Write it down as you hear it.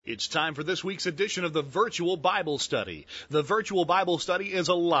It's time for this week's edition of the Virtual Bible Study. The Virtual Bible Study is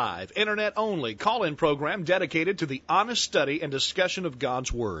a live, internet-only call-in program dedicated to the honest study and discussion of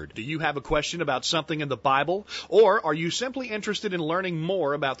God's Word. Do you have a question about something in the Bible? Or are you simply interested in learning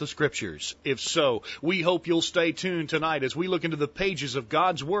more about the Scriptures? If so, we hope you'll stay tuned tonight as we look into the pages of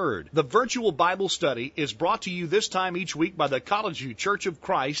God's Word. The Virtual Bible Study is brought to you this time each week by the College View Church of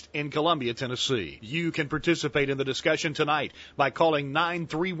Christ in Columbia, Tennessee. You can participate in the discussion tonight by calling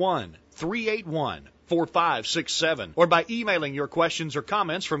 931-381-4567 or by emailing your questions or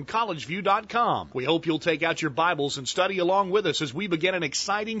comments from collegeview.com. We hope you'll take out your Bibles and study along with us as we begin an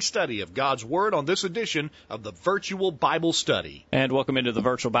exciting study of God's Word on this edition of the Virtual Bible Study. And welcome into the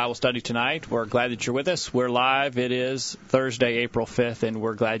Virtual Bible Study tonight. We're glad that you're with us. We're live. It is Thursday, April 5th, and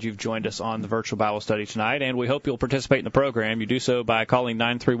we're glad you've joined us on the Virtual Bible Study tonight. And we hope you'll participate in the program. You do so by calling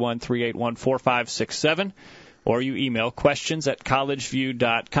 931-381-4567. Or you email questions at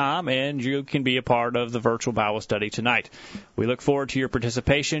collegeview.com, and you can be a part of the Virtual Bible Study tonight. We look forward to your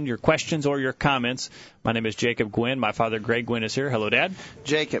participation, your questions, or your comments. My name is Jacob Gwynn. My father, Greg Gwynn, is here. Hello, Dad.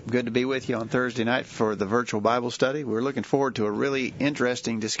 Jacob, good to be with you on Thursday night for the Virtual Bible Study. We're looking forward to a really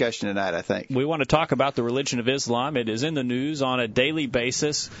interesting discussion tonight, I think. We want to talk about the religion of Islam. It is in the news on a daily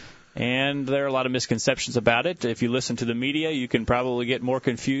basis, and there are a lot of misconceptions about it. If you listen to the media, you can probably get more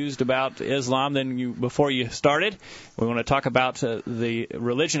confused about Islam than you before you started. We want to talk about the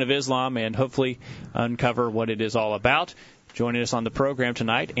religion of Islam and hopefully uncover what it is all about. Joining us on the program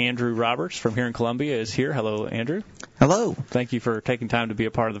tonight, Andrew Roberts from here in Columbia is here. Hello, Andrew. Hello. Thank you for taking time to be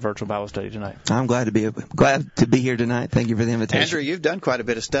a part of the Virtual Bible Study tonight. I'm glad to be here tonight. Thank you for the invitation. Andrew, you've done quite a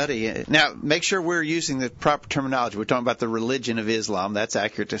bit of study. Now, make sure we're using the proper terminology. We're talking about the religion of Islam. That's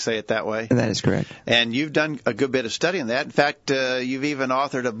accurate to say it that way? That is correct. And you've done a good bit of study on that. In fact, you've even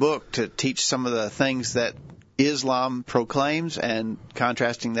authored a book to teach some of the things that Islam proclaims and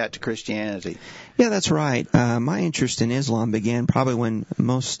contrasting that to Christianity. Yeah, that's right. My interest in Islam began probably when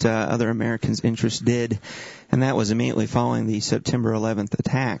most other Americans' interest did, and that was immediately following the September 11th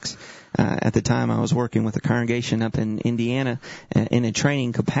attacks. At the time, I was working with a congregation up in Indiana in a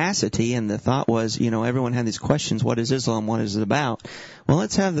training capacity, and the thought was, everyone had these questions: what is Islam? What is it about? Well,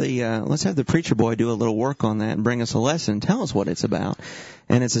 let's have the preacher boy do a little work on that and bring us a lesson, tell us what it's about.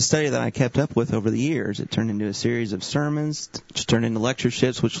 And it's a study that I kept up with over the years. It turned into a series of sermons, which turned into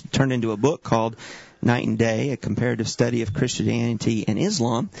lectureships, which turned into a book called Night and Day, a comparative study of Christianity and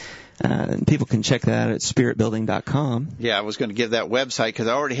Islam. And people can check that out at spiritbuilding.com. Yeah, I was going to give that website because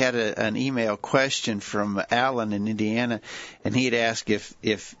I already had an email question from Alan in Indiana, and he had asked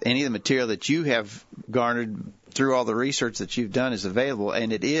if any of the material that you have garnered through all the research that you've done is available,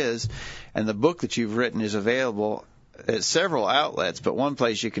 and it is, and the book that you've written is available at several outlets, but one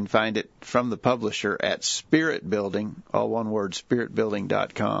place you can find it from the publisher at Spirit Building, all one word,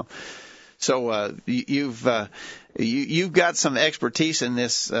 spiritbuilding.com. So you've got some expertise in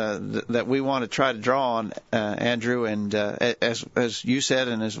this that we want to try to draw on, Andrew. And as you said,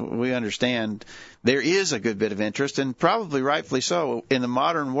 and as we understand, there is a good bit of interest, and probably rightfully so, in the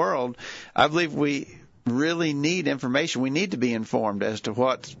modern world. I believe we really need information. We need to be informed as to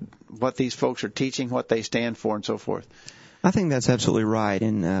what these folks are teaching, what they stand for, and so forth. I think that's absolutely right.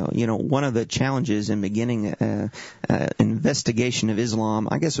 And, one of the challenges in beginning investigation of Islam,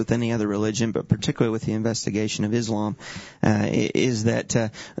 I guess with any other religion, but particularly with the investigation of Islam, is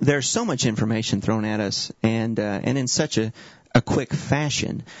that there's so much information thrown at us and in such a quick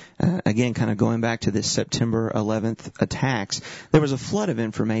fashion. Again, kind of going back to this September 11th attacks, there was a flood of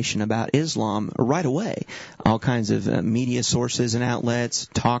information about Islam right away. All kinds of media sources and outlets,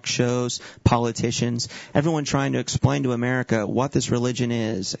 talk shows, politicians, everyone trying to explain to America what this religion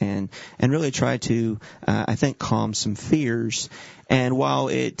is and really try to, I think, calm some fears. And while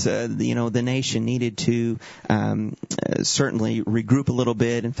the nation needed to certainly regroup a little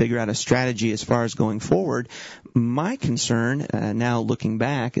bit and figure out a strategy as far as going forward, my concern, now looking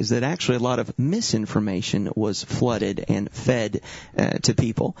back, is that actually a lot of misinformation was flooded and fed to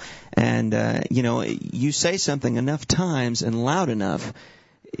people. And, you say something enough times and loud enough,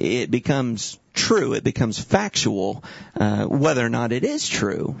 it becomes true, it becomes factual, whether or not it is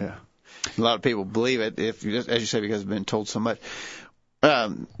true. Yeah. A lot of people believe it, as you say, because it's been told so much.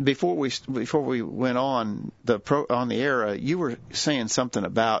 Before we went on the air, you were saying something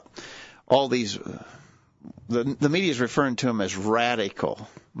about all these. The media is referring to them as radical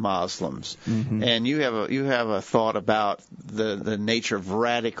Muslims, mm-hmm. And you have a thought about the nature of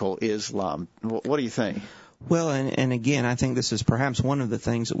radical Islam. What do you think? Well, and again, I think this is perhaps one of the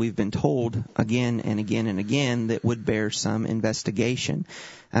things that we've been told again and again and again that would bear some investigation.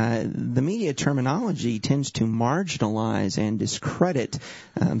 The media terminology tends to marginalize and discredit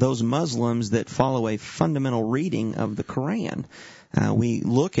those Muslims that follow a fundamental reading of the Quran. We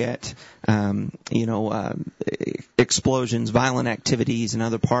look at, explosions, violent activities in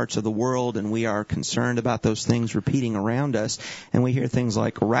other parts of the world, and we are concerned about those things repeating around us. And we hear things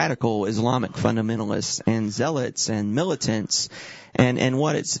like radical Islamic fundamentalists and zealots and militants. And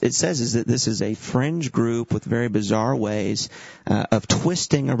what it says is that this is a fringe group with very bizarre ways of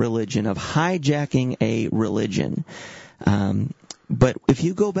twisting a religion, of hijacking a religion. But if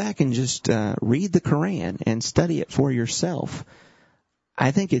you go back and just read the Quran and study it for yourself,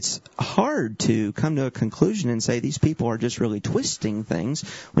 I think it's hard to come to a conclusion and say these people are just really twisting things.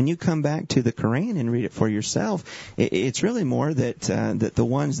 When you come back to the Quran and read it for yourself, it's really more that the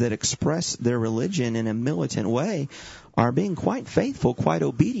ones that express their religion in a militant way are being quite faithful, quite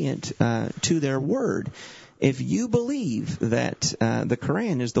obedient to their word. If you believe that the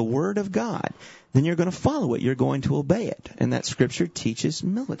Quran is the word of God, then you're going to follow it. You're going to obey it. And that Scripture teaches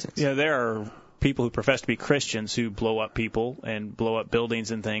militants. Yeah, there are people who profess to be Christians who blow up people and blow up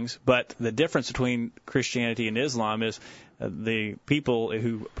buildings and things. But the difference between Christianity and Islam is the people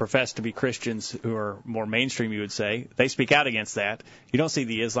who profess to be Christians, who are more mainstream, you would say, they speak out against that. You don't see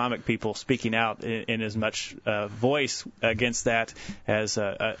the Islamic people speaking out in as much voice against that as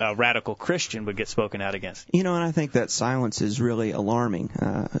a radical Christian would get spoken out against. And I think that silence is really alarming.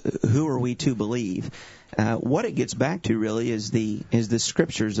 Who are we to believe? What it gets back to really is the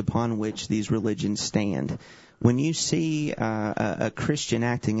scriptures upon which these religions stand. When you see a Christian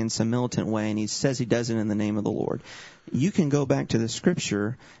acting in some militant way and he says he does it in the name of the Lord, you can go back to the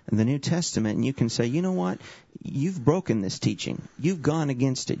Scripture, the New Testament, and you can say, you know what? You've broken this teaching. You've gone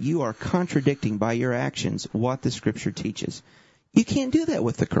against it. You are contradicting by your actions what the Scripture teaches. You can't do that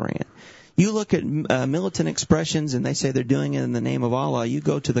with the Quran. You look at militant expressions and they say they're doing it in the name of Allah. You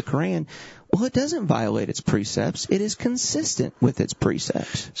go to the Quran. Well, it doesn't violate its precepts. It is consistent with its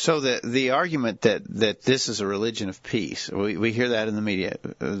precepts. So the argument that this is a religion of peace, we hear that in the media,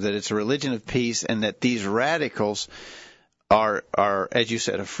 that it's a religion of peace and that these radicals are, as you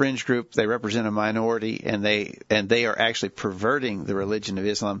said, a fringe group. They represent a minority and they are actually perverting the religion of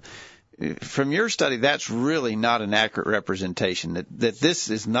Islam. From your study, that's really not an accurate representation, that this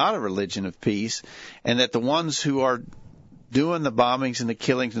is not a religion of peace, and that the ones who are doing the bombings and the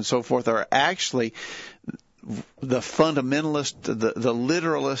killings and so forth are actually the fundamentalist, the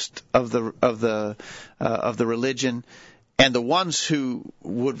literalist of the religion, and the ones who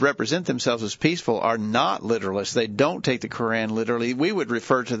would represent themselves as peaceful are not literalists. They don't take the Quran literally. We would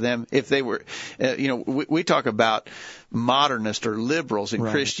refer to them if they were, we talk about modernists or liberals in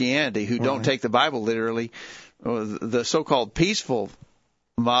Christianity who don't take the Bible literally. The so-called peaceful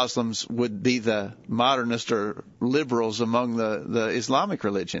Muslims would be the modernists or liberals among the Islamic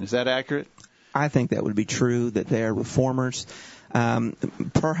religion. Is that accurate? I think that would be true, that they are reformers.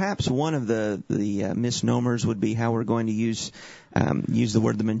 Perhaps one of the misnomers would be how we're going to use the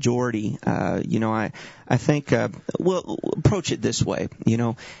word the majority. I think we'll approach it this way.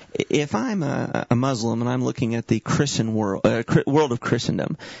 If I'm a Muslim and I'm looking at the Christian world of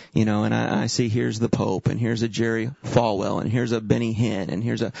Christendom, and I see here's the Pope and here's a Jerry Falwell and here's a Benny Hinn and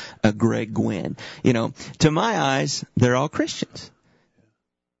here's a Greg Gwynn. To my eyes, they're all Christians.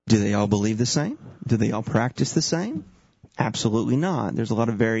 Do they all believe the same? Do they all practice the same? Absolutely not. There's a lot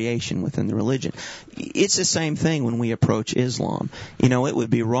of variation within the religion. It's the same thing when we approach Islam. It would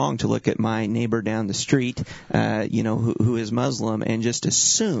be wrong to look at my neighbor down the street, who is Muslim and just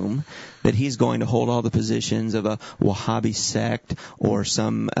assume that he's going to hold all the positions of a Wahhabi sect or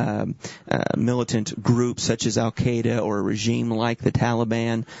some militant group such as Al-Qaeda or a regime like the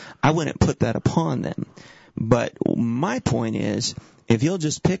Taliban. I wouldn't put that upon them. But my point is, if you'll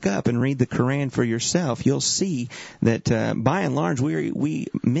just pick up and read the Quran for yourself, you'll see that by and large,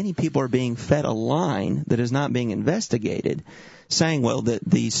 many people are being fed a line that is not being investigated, saying, well, that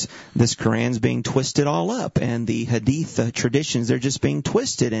this Quran's being twisted all up, and the Hadith traditions, they're just being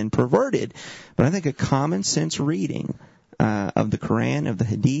twisted and perverted. But I think a common sense reading of the Quran, of the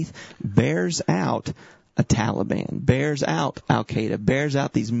Hadith, bears out a Taliban, bears out Al-Qaeda, bears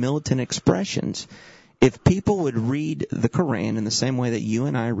out these militant expressions. If people would read the Quran in the same way that you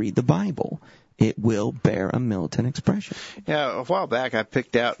and I read the Bible, it will bear a militant expression. Yeah, a while back I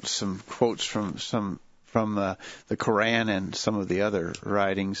picked out some quotes from the Quran and some of the other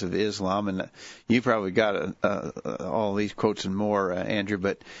writings of Islam, and you probably got all these quotes and more, Andrew.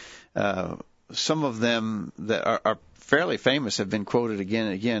 But some of them that are fairly famous have been quoted again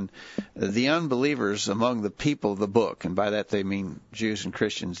and again. The unbelievers among the people of the book, and by that they mean Jews and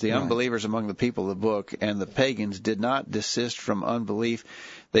Christians, the unbelievers among the people of the book and the pagans did not desist from unbelief.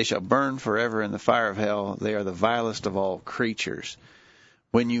 They shall burn forever in the fire of hell. They are the vilest of all creatures.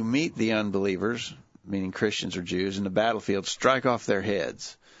 When you meet the unbelievers, meaning Christians or Jews, in the battlefield, strike off their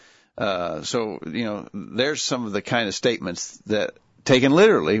heads. So, there's some of the kind of statements that, taken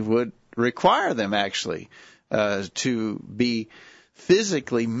literally, would require them actually to be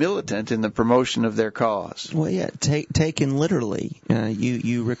physically militant in the promotion of their cause. Well, yeah, taken literally.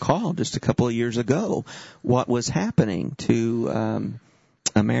 You recall just a couple of years ago what was happening to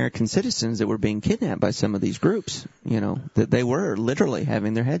American citizens that were being kidnapped by some of these groups, that they were literally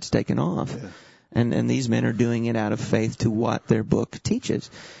having their heads taken off. Yeah. And these men are doing it out of faith to what their book teaches.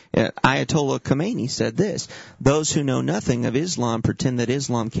 Ayatollah Khomeini said this: those who know nothing of Islam pretend that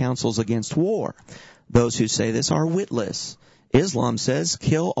Islam counsels against war. Those who say this are witless. Islam says,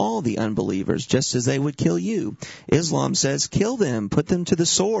 kill all the unbelievers, just as they would kill you. Islam says, kill them, put them to the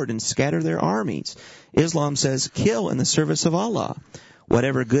sword, and scatter their armies. Islam says, kill in the service of Allah.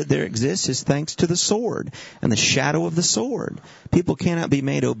 Whatever good there exists is thanks to the sword and the shadow of the sword. People cannot be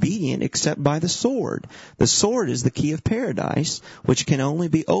made obedient except by the sword. The sword is the key of paradise, which can only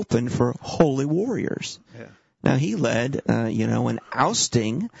be opened for holy warriors. Yeah. Now, he led, an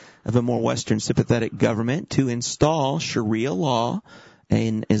ousting of a more Western sympathetic government to install Sharia law,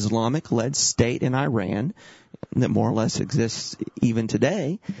 an Islamic-led state in Iran that more or less exists even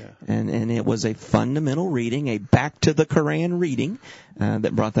today. Yeah. And it was a fundamental reading, a back-to-the-Quran reading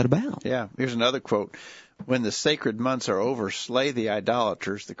that brought that about. Yeah, here's another quote. When the sacred months are over, slay the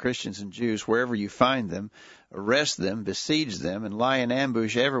idolaters, the Christians and Jews, wherever you find them, arrest them, besiege them, and lie in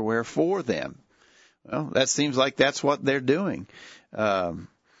ambush everywhere for them. Well, that seems like that's what they're doing. I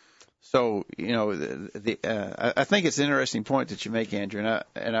think it's an interesting point that you make, Andrew,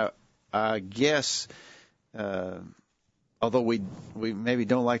 and I guess, although we maybe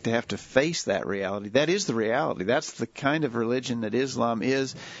don't like to have to face that reality, that is the reality. That's the kind of religion that Islam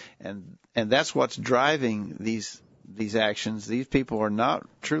is, and that's what's driving these actions. These people are not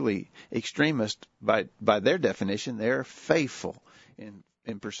truly extremist by their definition. They're faithful in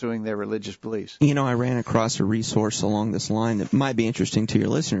pursuing their religious beliefs. I ran across a resource along this line that might be interesting to your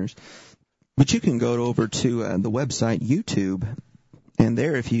listeners. But you can go over to the website YouTube, and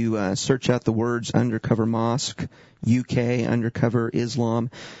there if you search out the words Undercover Mosque, UK, Undercover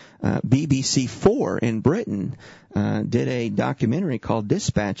Islam, BBC4 in Britain did a documentary called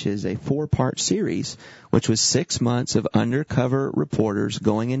Dispatches, a 4-part series, which was 6 months of undercover reporters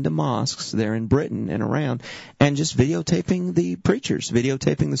going into mosques there in Britain and around and just videotaping the preachers,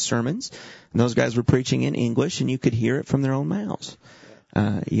 videotaping the sermons. And those guys were preaching in English, and you could hear it from their own mouths.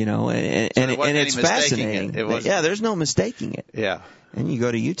 And it's fascinating. There's no mistaking it. Yeah. And you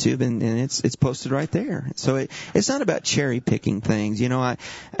go to YouTube and it's posted right there. So it's not about cherry picking things, and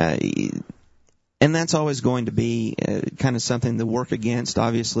that's always going to be kind of something to work against.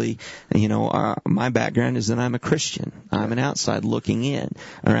 Obviously, my background is that I'm a Christian. I'm an outsider looking in,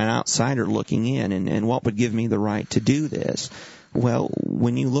 and what would give me the right to do this? Well,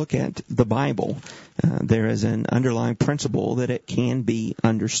 when you look at the Bible, there is an underlying principle that it can be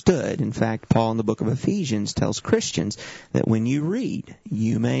understood. In fact, Paul in the book of Ephesians tells Christians that when you read,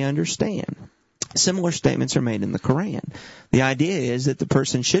 you may understand. Similar statements are made in the Quran. The idea is that the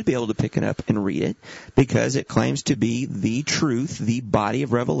person should be able to pick it up and read it because it claims to be the truth, the body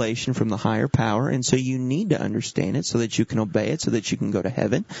of revelation from the higher power, and so you need to understand it so that you can obey it, so that you can go to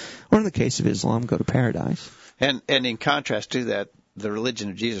heaven, or in the case of Islam, go to paradise. And in contrast to that, the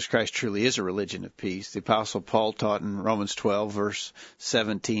religion of Jesus Christ truly is a religion of peace. The Apostle Paul taught in Romans 12, verse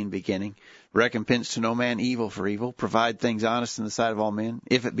 17 beginning, recompense to no man evil for evil, provide things honest in the sight of all men.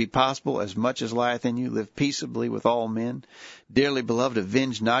 If it be possible, as much as lieth in you, live peaceably with all men. Dearly beloved,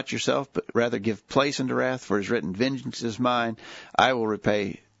 avenge not yourself, but rather give place unto wrath, for it is written, vengeance is mine, I will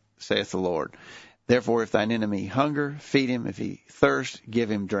repay, saith the Lord. Therefore, if thine enemy hunger, feed him. If he thirst,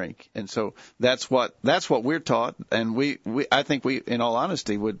 give him drink. And so that's what we're taught. And I think we, in all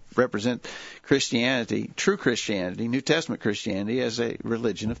honesty, would represent Christianity, true Christianity, New Testament Christianity, as a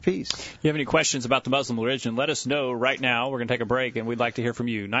religion of peace. If you have any questions about the Muslim religion, let us know right now. We're going to take a break, and we'd like to hear from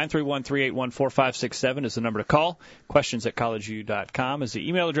you. 931-381-4567 is the number to call. Questions@collegeview.com is the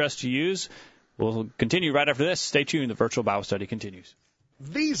email address to use. We'll continue right after this. Stay tuned. The virtual Bible study continues.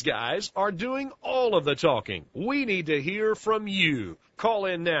 These guys are doing all of the talking. We need to hear from you. Call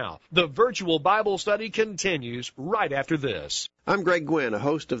in now. The virtual Bible study continues right after this. I'm Greg Gwynn, a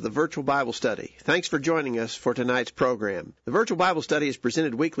host of the Virtual Bible Study. Thanks for joining us for tonight's program. The Virtual Bible Study is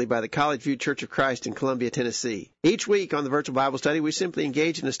presented weekly by the College View Church of Christ in Columbia, Tennessee. Each week on the Virtual Bible Study, we simply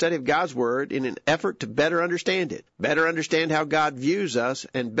engage in a study of God's Word in an effort to better understand it, better understand how God views us,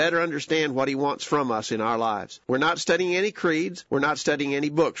 and better understand what He wants from us in our lives. We're not studying any creeds. We're not studying any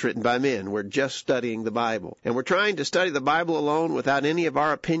books written by men. We're just studying the Bible. And we're trying to study the Bible alone without any of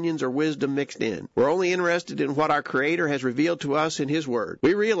our opinions or wisdom mixed in. We're only interested in what our Creator has revealed to us in His Word.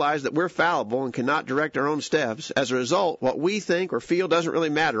 We realize that we're fallible and cannot direct our own steps. As a result, what we think or feel doesn't really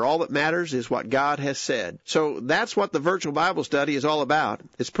matter. All that matters is what God has said. So that's what the Virtual Bible Study is all about.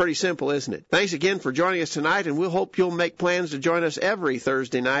 It's pretty simple, isn't it? Thanks again for joining us tonight, and we'll hope you'll make plans to join us every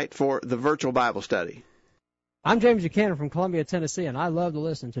Thursday night for the Virtual Bible Study. I'm James Buchanan from Columbia, Tennessee, and I love to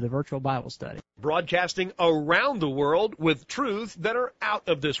listen to the Virtual Bible Study. Broadcasting around the world with truths that are out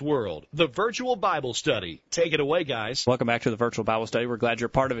of this world. The Virtual Bible Study. Take it away, guys. Welcome back to the Virtual Bible Study. We're glad you're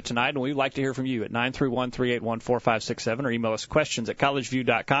part of it tonight, and we'd like to hear from you at 931-381-4567 or email us questions at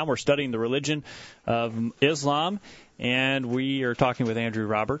collegeview.com. We're studying the religion of Islam, and we are talking with Andrew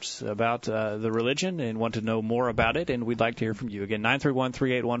Roberts about the religion and want to know more about it, and we'd like to hear from you. Again,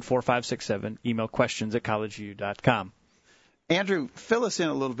 931-381-4567, email questions at collegeview.com. Andrew, fill us in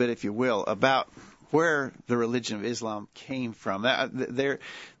a little bit, if you will, about where the religion of Islam came from.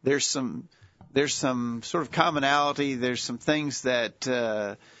 There's some sort of commonality. There's some things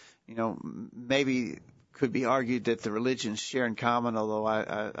that maybe could be argued that the religions share in common, although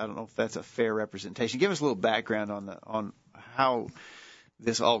I don't know if that's a fair representation. Give us a little background on how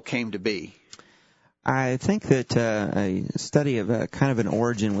this all came to be. I think that a study of kind of an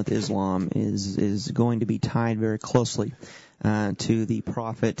origin with Islam is going to be tied very closely to the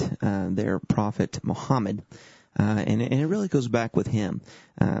prophet, their prophet Muhammad. And it really goes back with him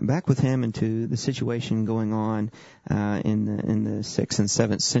into the situation going on in the 6th and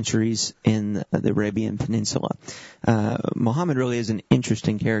 7th centuries in the Arabian Peninsula. Muhammad really is an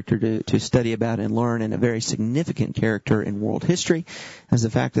interesting character to study about and learn, and a very significant character in world history, as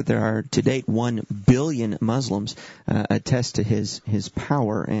the fact that there are to date 1 billion Muslims attest to his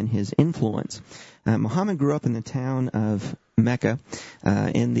power and his influence. Muhammad grew up in the town of Mecca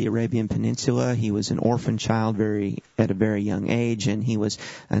in the Arabian Peninsula. He was an orphan child at a very young age, and he was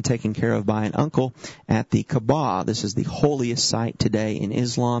taken care of by an uncle at the Kaaba. This is the holiest site today in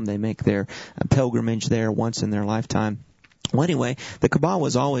Islam. They make their pilgrimage there once in their lifetime. Well, anyway, the Kaaba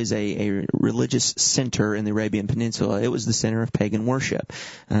was always a religious center in the Arabian Peninsula. It was the center of pagan worship.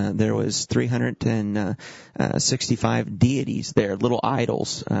 There was 365 deities there, little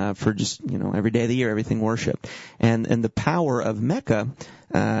idols, for just, every day of the year, everything worshipped. And the power of Mecca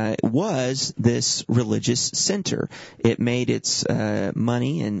was this religious center. It made its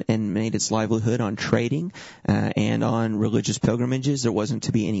money and made its livelihood on trading and on religious pilgrimages. There wasn't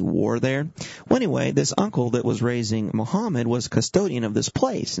to be any war there. Well, anyway, this uncle that was raising Muhammad was custodian of this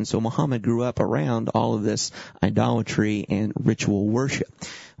place, and so Muhammad grew up around all of this idolatry and ritual worship.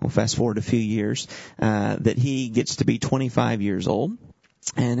 Well, fast forward a few years, that he gets to be 25 years old.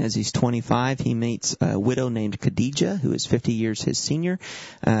 And as he's 25, he meets a widow named Khadijah, who is 50 years his senior.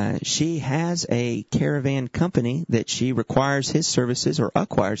 She has a caravan company that she requires his services or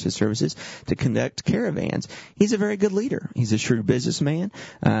acquires his services to conduct caravans. He's a very good leader. He's a shrewd businessman.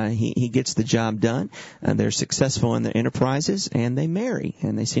 He gets the job done. They're successful in their enterprises, and they marry,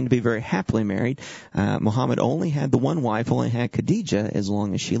 and they seem to be very happily married. Muhammad only had the one wife, only had Khadijah as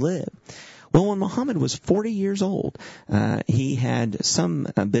long as she lived. Well, when Muhammad was 40 years old, he had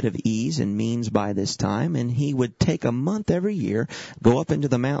a bit of ease and means by this time, and he would take a month every year, go up into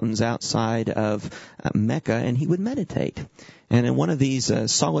the mountains outside of Mecca, and he would meditate. And in one of these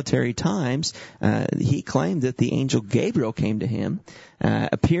solitary times, he claimed that the angel Gabriel came to him,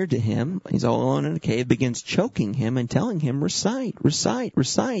 appeared to him. He's all alone in a cave, begins choking him and telling him, recite, recite,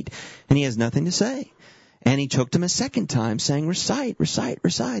 recite. And he has nothing to say. And he choked him a second time, saying, recite, recite,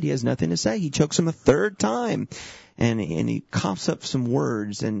 recite. He has nothing to say. He chokes him a third time. And he coughs up some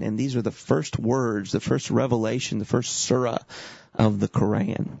words, and these are the first words, the first revelation, the first surah of the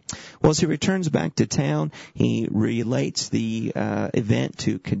Quran. Well, as he returns back to town, he relates the event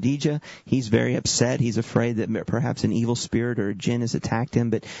to Khadijah. He's very upset. He's afraid that perhaps an evil spirit or a jinn has attacked him,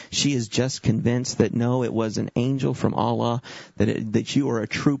 but she is just convinced that no, it was an angel from Allah, that you are a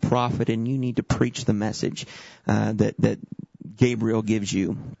true prophet and you need to preach the message that Gabriel gives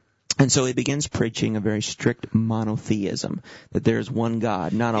you. And so he begins preaching a very strict monotheism, that there is one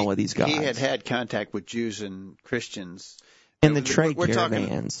God, not all of these gods. He had contact with Jews and Christians. And the trade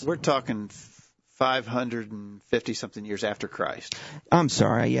caravans. We're talking 550-something years after Christ. I'm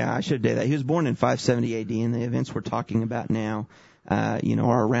sorry. Yeah, I should have done that. He was born in 570 A.D., and the events we're talking about now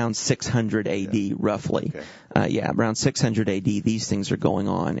are around 600 A.D. roughly. Okay. Around 600 A.D. these things are going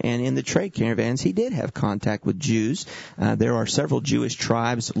on. And in the trade caravans, he did have contact with Jews. There are several Jewish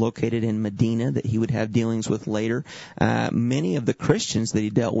tribes located in Medina that he would have dealings with later. Many of the Christians that he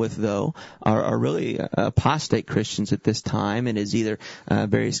dealt with, though, are really apostate Christians at this time. It is either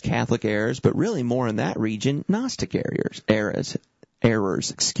various Catholic errors, but really more in that region, Gnostic errors.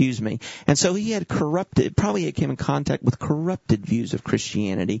 And so he had probably came in contact with corrupted views of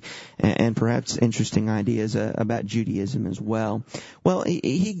Christianity and perhaps interesting ideas about Judaism as well. Well,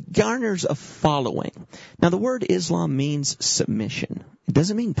 he garners a following. Now, the word Islam means submission. It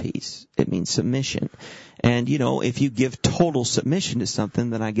doesn't mean peace. It means submission. And, if you give total submission to something,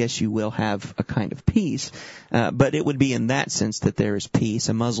 then I guess you will have a kind of peace. But it would be in that sense that there is peace.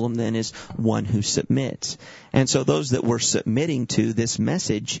 A Muslim then is one who submits. And so those that were submitting to this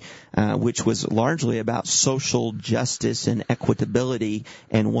message, which was largely about social justice and equitability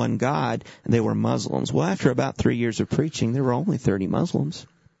and one God, they were Muslims. Well, after about 3 years of preaching, there were only 30 Muslims.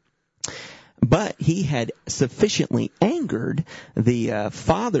 But he had sufficiently angered the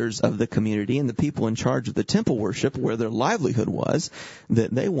fathers of the community and the people in charge of the temple worship, where their livelihood was,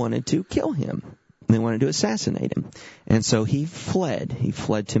 that they wanted to kill him. They wanted to assassinate him. And so he fled. He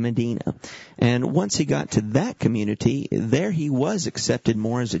fled to Medina. And once he got to that community, there he was accepted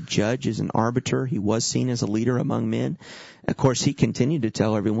more as a judge, as an arbiter. He was seen as a leader among men. Of course, he continued to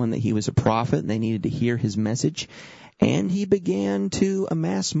tell everyone that he was a prophet and they needed to hear his message. And he began to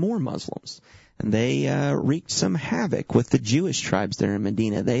amass more Muslims. And they wreaked some havoc with the Jewish tribes there in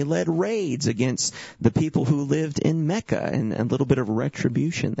Medina. They led raids against the people who lived in Mecca, and a little bit of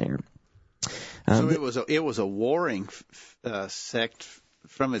retribution there. So it was a warring sect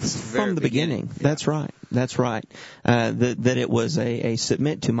from the beginning. Yeah. That's right. That it was a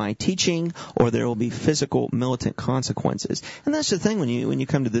submit to my teaching, or there will be physical militant consequences. And that's the thing when you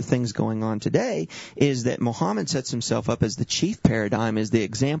come to the things going on today, is that Muhammad sets himself up as the chief paradigm, as the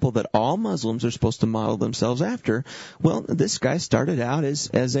example that all Muslims are supposed to model themselves after. Well, this guy started out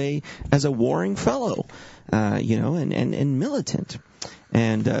as a warring fellow, and militant.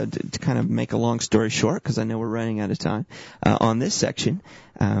 And to kind of make a long story short, because I know we're running out of time, on this section,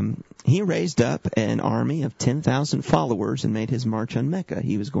 he raised up an army of 10,000 followers and made his march on Mecca.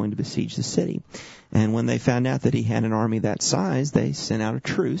 He was going to besiege the city. And when they found out that he had an army that size, they sent out a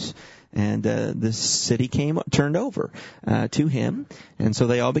truce. And the city turned over to him. And so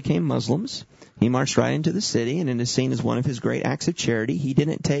they all became Muslims. He marched right into the city, and it is seen as one of his great acts of charity. He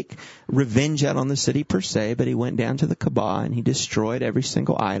didn't take revenge out on the city per se, but he went down to the Kaaba and he destroyed every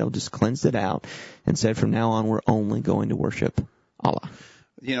single idol, just cleansed it out, and said, from now on, we're only going to worship Allah.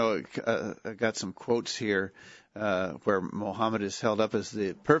 I got some quotes here where Muhammad is held up as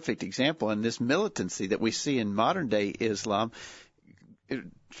the perfect example, and this militancy that we see in modern-day Islam, it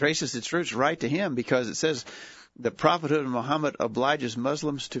traces its roots right to him, because it says, the prophethood of Muhammad obliges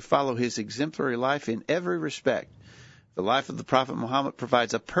Muslims to follow his exemplary life in every respect. The life of the Prophet Muhammad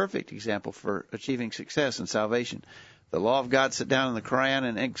provides a perfect example for achieving success and salvation. The law of God set down in the Quran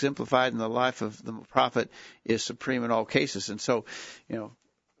and exemplified in the life of the Prophet is supreme in all cases. And so,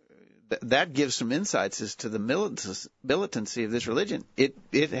 that gives some insights as to the militancy of this religion.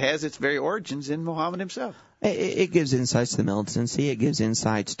 It has its very origins in Muhammad himself. It gives insights to the militancy. It gives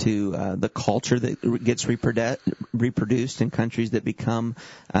insights to the culture that gets reproduced in countries that become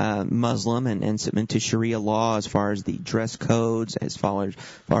Muslim and submit to Sharia law, as far as the dress codes, as far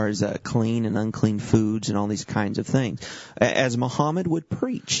as clean and unclean foods and all these kinds of things. As Muhammad would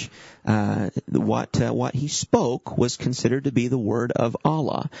preach, what he spoke was considered to be the word of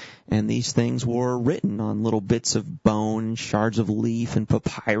Allah, and these things were written on little bits of bone, shards of leaf, and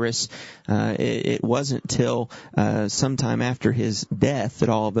papyrus. It wasn't till sometime after his death that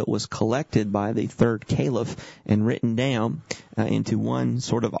all of it was collected by the third caliph and written down into one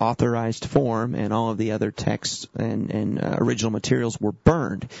sort of authorized form, and all of the other texts and original materials were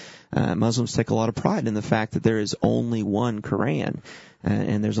burned. Muslims take a lot of pride in the fact that there is only one Quran.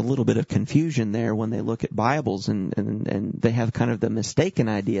 And there's a little bit of confusion there when they look at Bibles, and they have kind of the mistaken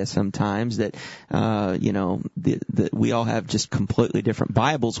idea sometimes that, that we all have just completely different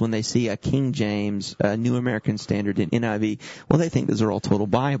Bibles when they see a King James, New American Standard, and NIV. Well, they think those are all total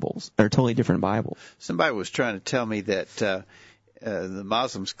Bibles, or totally different Bibles. Somebody was trying to tell me that the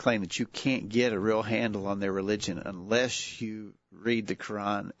Muslims claim that you can't get a real handle on their religion unless you read the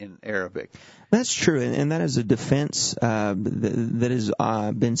Quran in Arabic. That's true, and that is a defense that has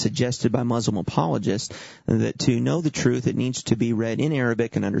been suggested by Muslim apologists, that to know the truth it needs to be read in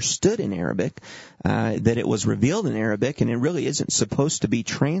Arabic and understood in Arabic, that it was revealed in Arabic, and it really isn't supposed to be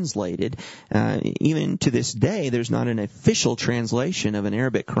translated. Even to this day, there's not an official translation of an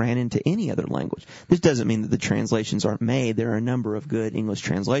Arabic Quran into any other language. This doesn't mean that the translations aren't made. There are a number of good English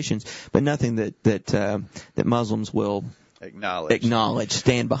translations, but nothing that Muslims will acknowledge,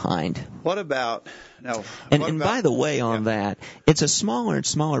 stand behind. What about now? And by the way, on that, it's a smaller and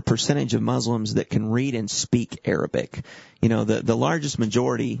smaller percentage of Muslims that can read and speak Arabic. You know, the largest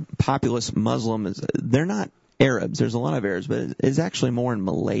majority populous Muslims, they're not Arabs. There's a lot of Arabs, but it's actually more in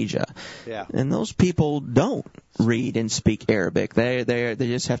Malaysia. Yeah. And those people don't read and speak Arabic. They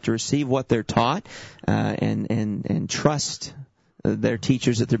just have to receive what they're taught and trust their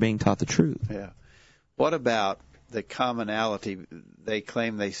teachers that they're being taught the truth. Yeah. What about the commonality? They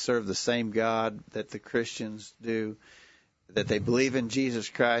claim they serve the same God that the Christians do, that they believe in Jesus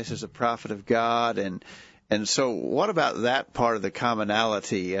Christ as a prophet of God, and so what about that part of the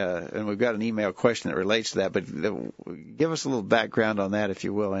commonality? And we've got an email question that relates to that, but give us a little background on that, if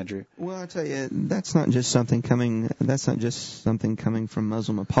you will, Andrew. Well, I tell you, that's not just something coming from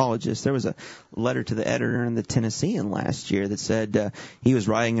Muslim apologists. There was a letter to the editor in the Tennessean last year that said he was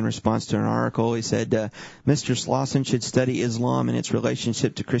writing in response to an article. He said, Mr. Slauson should study Islam and its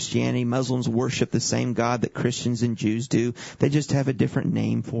relationship to Christianity. Muslims worship the same God that Christians and Jews do. They just have a different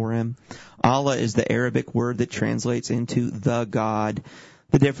name for him. Allah is the Arabic word that translates into the God.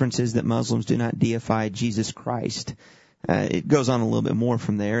 The difference is that Muslims do not deify Jesus Christ. It goes on a little bit more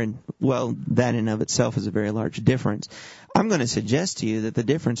from there, and, well, that in of itself is a very large difference. I'm going to suggest to you that the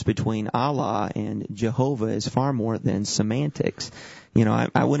difference between Allah and Jehovah is far more than semantics. You know,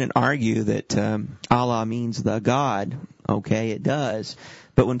 I wouldn't argue that Allah means the God. Okay, it does.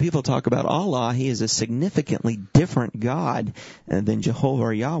 But when people talk about Allah, He is a significantly different God than Jehovah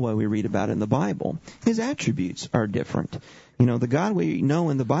or Yahweh we read about in the Bible. His attributes are different. You know, the God we know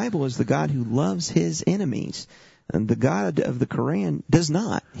in the Bible is the God who loves His enemies. And the God of the Quran does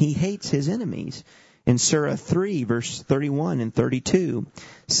not. He hates His enemies. In Surah 3, verse 31 and 32,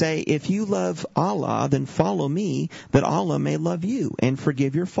 say, if you love Allah, then follow me, that Allah may love you and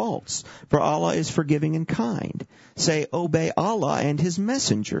forgive your faults. For Allah is forgiving and kind. Say, obey Allah and His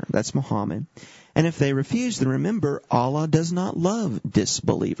messenger. That's Muhammad. And if they refuse, then remember, Allah does not love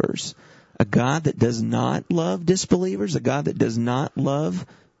disbelievers. A God that does not love disbelievers, a God that does not love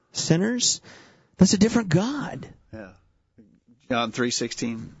sinners, that's a different God. Yeah. John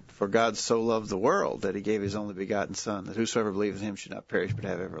 3:16. For God so loved the world that He gave His only begotten Son, that whosoever believes in Him should not perish but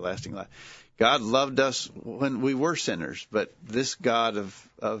have everlasting life. God loved us when we were sinners, but this God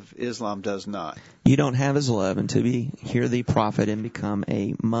of Islam does not. You don't have His love until you hear the prophet and become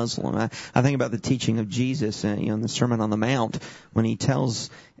a Muslim. I think about the teaching of Jesus in the Sermon on the Mount when He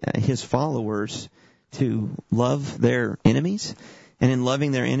tells His followers to love their enemies. And in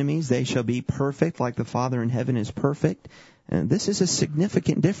loving their enemies, they shall be perfect like the Father in heaven is perfect. And this is a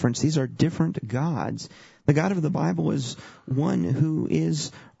significant difference. These are different gods. The God of the Bible is one who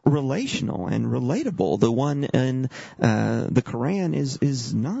is relational and relatable. The one in the Quran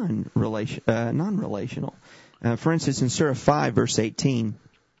is non-relational. For instance, in Surah 5, verse 18,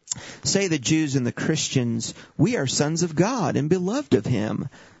 say the Jews and the Christians, we are sons of God and beloved of Him.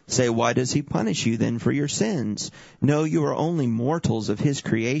 Say, why does He punish you then for your sins? No, you are only mortals of His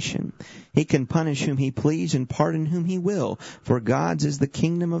creation. He can punish whom He please and pardon whom He will. For God's is the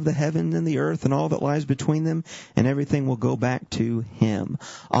kingdom of the heaven and the earth and all that lies between them, and everything will go back to Him.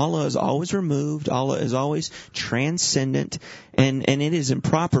 Allah is always removed. Allah is always transcendent. And it is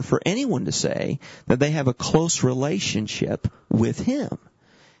improper for anyone to say that they have a close relationship with Him.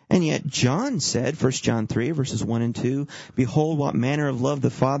 And yet John said, 1 John 3, verses 1 and 2, behold, what manner of love the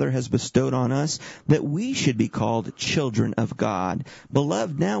Father has bestowed on us, that we should be called children of God.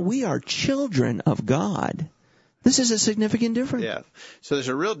 Beloved, now we are children of God. This is a significant difference. Yeah. So there's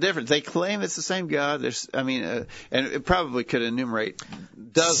a real difference. They claim it's the same God. And it probably could enumerate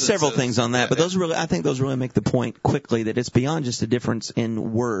dozens. Several things on that, but I think those really make the point quickly that it's beyond just a difference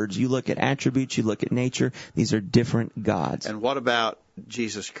in words. You look at attributes, you look at nature. These are different gods. And what about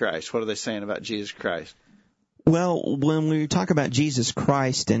Jesus Christ? What are they saying about Jesus Christ? Well, when we talk about Jesus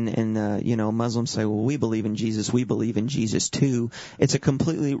Christ and Muslims say, well, we believe in Jesus too, it's a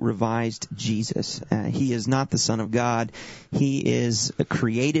completely revised Jesus. He is not the Son of God. He is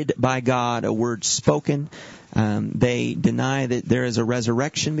created by God, a word spoken. They deny that there is a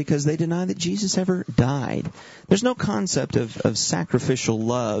resurrection because they deny that Jesus ever died. There's no concept of sacrificial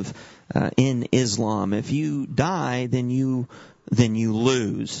love in Islam. If you die, then you then you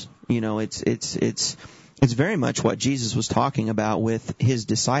lose. It's very much what Jesus was talking about with his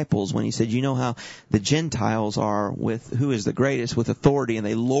disciples when he said, you know how the Gentiles are with who is the greatest with authority, and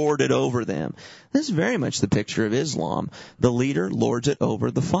they lord it over them. This is very much the picture of Islam. The leader lords it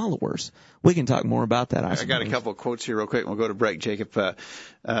over the followers. We can talk more about that. I got a couple of quotes here real quick, and we'll go to break, Jacob.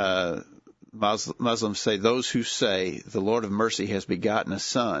 Muslims say, those who say the Lord of mercy has begotten a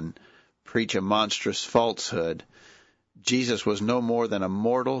son preach a monstrous falsehood. Jesus was no more than a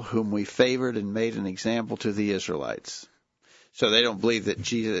mortal whom we favored and made an example to the Israelites. So they don't believe that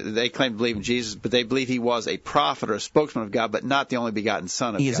Jesus, they claim to believe in Jesus, but they believe he was a prophet or a spokesman of God, but not the only begotten Son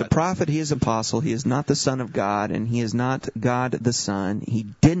of God. He is a prophet, he is an apostle, he is not the Son of God, and he is not God the Son. He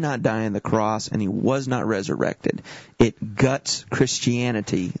did not die on the cross, and he was not resurrected. It guts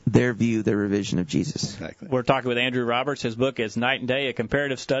Christianity, their view, their revision of Jesus. Exactly. We're talking with Andrew Roberts. His book is Night and Day, a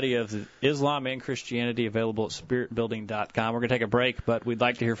comparative study of Islam and Christianity, available at spiritbuilding.com. We're going to take a break, but we'd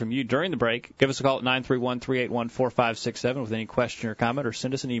like to hear from you during the break. Give us a call at 931-381-4567 with any question or comment, or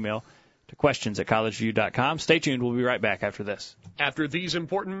send us an email to questions@collegeview.com. Stay tuned. We'll be right back after this. After these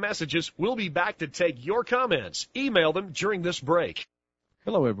important messages, we'll be back to take your comments. Email them during this break.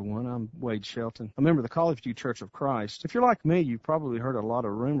 Hello, everyone. I'm Wade Shelton, a member of the College View Church of Christ. If you're like me, you've probably heard a lot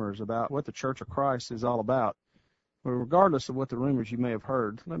of rumors about what the Church of Christ is all about. But regardless of what the rumors you may have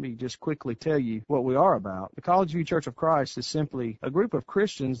heard, let me just quickly tell you what we are about. The College View Church of Christ is simply a group of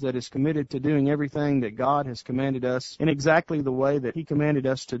Christians that is committed to doing everything that God has commanded us in exactly the way that He commanded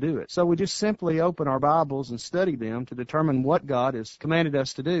us to do it. So we just simply open our Bibles and study them to determine what God has commanded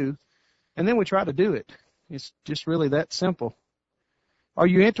us to do, and then we try to do it. It's just really that simple. Are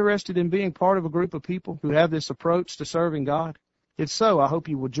you interested in being part of a group of people who have this approach to serving God? If so, I hope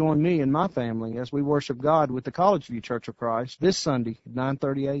you will join me and my family as we worship God with the College View Church of Christ this Sunday at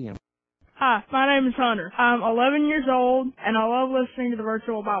 9:30 a.m. Hi, my name is Hunter. I'm 11 years old, and I love listening to the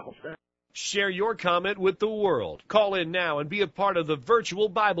Virtual Bible Study. Share your comment with the world. Call in now and be a part of the Virtual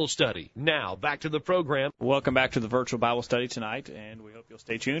Bible Study. Now, back to the program. Welcome back to the Virtual Bible Study tonight, and we hope you'll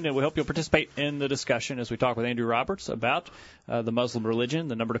stay tuned, and we hope you'll participate in the discussion as we talk with Andrew Roberts about the Muslim religion.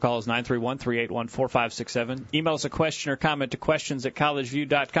 The number to call is 931-381-4567. Email us a question or comment to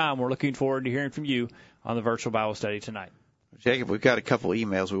questions@collegeview.com. We're looking forward to hearing from you on the Virtual Bible Study tonight. Jacob, we've got a couple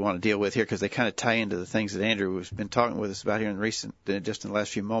emails we want to deal with here because they kind of tie into the things that Andrew has been talking with us about here just in the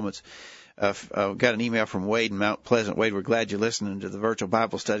last few moments. Got an email from Wade in Mount Pleasant. Wade, we're glad you're listening to the Virtual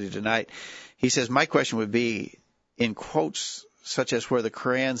Bible Study tonight. He says, my question would be, in quotes such as where the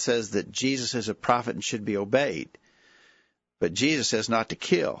Quran says that Jesus is a prophet and should be obeyed, but Jesus says not to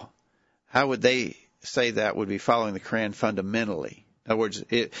kill, how would they say that would be following the Quran fundamentally? In other words,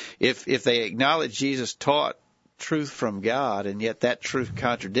 if they acknowledge Jesus taught truth from God, and yet that truth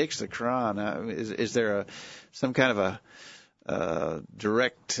contradicts the Quran, is there some kind of a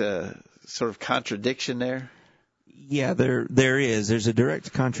direct sort of contradiction there? Yeah, there is. There's a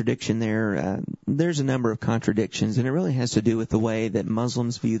direct contradiction there. There's a number of contradictions, and it really has to do with the way that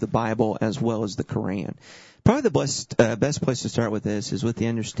Muslims view the Bible as well as the Quran. Probably the best place to start with this is with the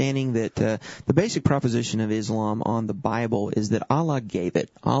understanding that the basic proposition of Islam on the Bible is that Allah gave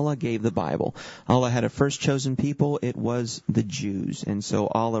it. Allah gave the Bible. Allah had a first chosen people. It was the Jews. And so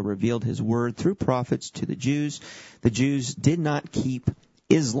Allah revealed His word through prophets to the Jews. The Jews did not keep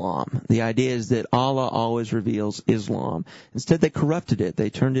Islam. The idea is that Allah always reveals Islam. Instead, they corrupted it. They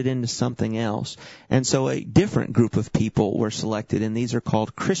turned it into something else. And so a different group of people were selected, and these are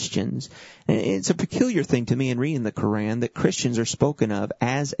called Christians. And it's a peculiar thing to me in reading the Quran that Christians are spoken of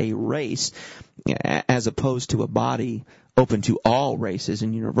as a race as opposed to a body open to all races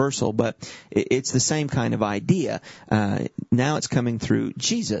and universal, but it's the same kind of idea. Now it's coming through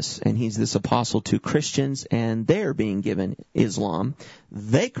Jesus, and He's this apostle to Christians, and they're being given Islam.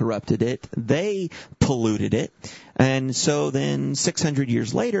 They corrupted it. They polluted it. And so then 600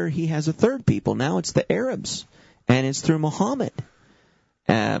 years later, He has a third people. Now it's the Arabs, and it's through Muhammad.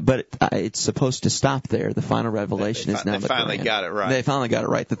 But it's supposed to stop there. The final revelation is now the Quran. They finally got it right. They finally got it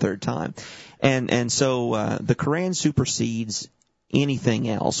right the third time. And so the Quran supersedes anything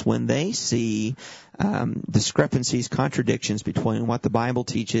else. When they see discrepancies, contradictions between what the Bible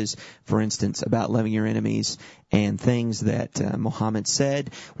teaches, for instance, about loving your enemies and things that Muhammad said,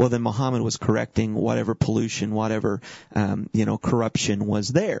 well, then Muhammad was correcting whatever pollution, whatever, corruption was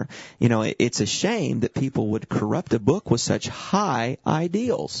there. It's a shame that people would corrupt a book with such high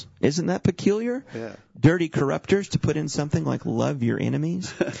ideals. Isn't that peculiar? Yeah. Dirty corruptors to put in something like love your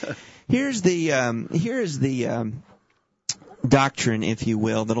enemies. Here's the doctrine, if you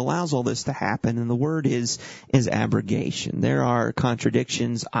will, that allows all this to happen, and the word is abrogation. There are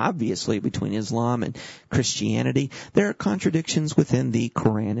contradictions, obviously, between Islam and Christianity. There are contradictions within the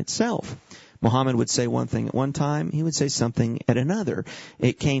Quran itself. Muhammad would say one thing at one time, he would say something at another.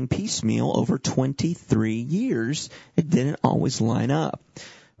 It came piecemeal over 23 years. It didn't always line up.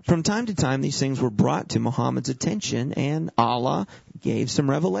 From time to time, these things were brought to Muhammad's attention, and Allah gave some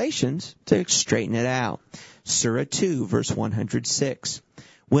revelations to straighten it out. Surah 2, verse 106.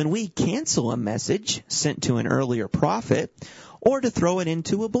 When we cancel a message sent to an earlier prophet, or to throw it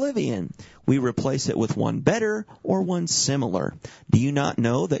into oblivion, we replace it with one better or one similar. Do you not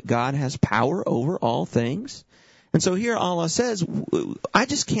know that God has power over all things? And so here Allah says, I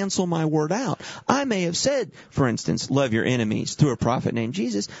just cancel my word out. I may have said, for instance, love your enemies through a prophet named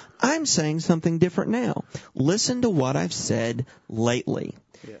Jesus. I'm saying something different now. Listen to what I've said lately.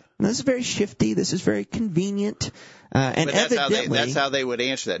 Yeah. Now, this is very shifty. This is very convenient. And but that's how they would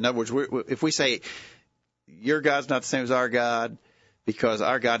answer that. In other words, if we say, your God's not the same as our God, because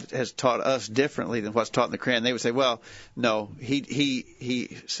our God has taught us differently than what's taught in the Quran, they would say, well, no,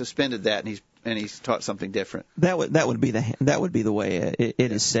 he suspended that and he's taught something different. That would be the way it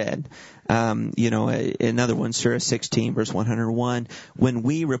is said. Another one, Surah 16, verse 101. When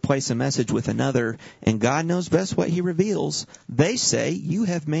we replace a message with another, and God knows best what He reveals, they say you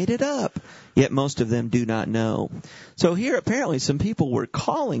have made it up. Yet most of them do not know. So here, apparently, some people were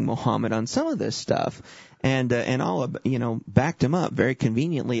calling Muhammad on some of this stuff, and Allah, backed him up very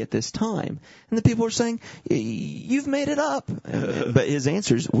conveniently at this time. And the people were saying, "You've made it up." But his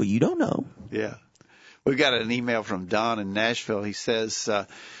answer is, "Well, you don't know." Yeah, we got an email from Don in Nashville. He says,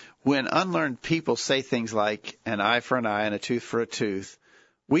 "When unlearned people say things like an eye for an eye and a tooth for a tooth,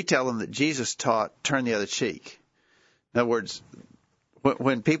 we tell them that Jesus taught turn the other cheek." In other words,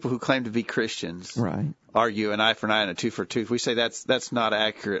 when people who claim to be Christians argue an eye for an eye and a tooth for a tooth, we say that's not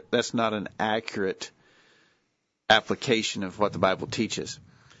accurate. That's not an accurate application of what the Bible teaches.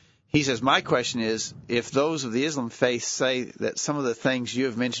 He says, my question is, if those of the Islam faith say that some of the things you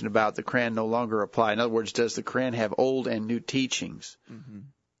have mentioned about the Quran no longer apply, in other words, does the Quran have old and new teachings? Mm-hmm.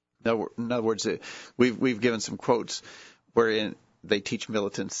 In other words, we've given some quotes wherein they teach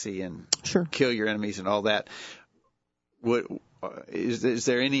militancy and kill your enemies and all that. Is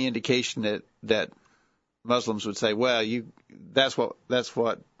there any indication that Muslims would say, well, that's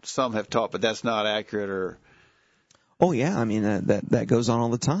what some have taught, but that's not accurate? Or oh yeah, I mean that goes on all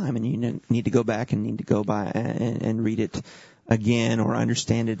the time, and you need to go back and need to go by and read it again or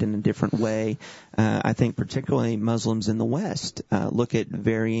understand it in a different way. I think particularly Muslims in the West look at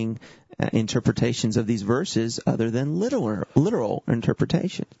varying interpretations of these verses other than literal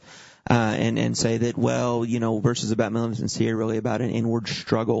interpretations. And say that, well, verses about militancy are really about an inward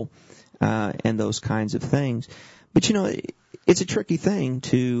struggle, and those kinds of things. But, it's a tricky thing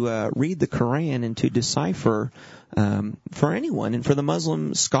to read the Quran and to decipher for anyone, and for the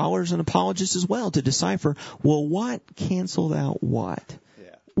Muslim scholars and apologists as well, to decipher, well, what canceled out what?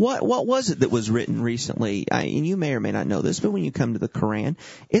 Yeah. What was it that was written recently? And you may or may not know this, but when you come to the Quran,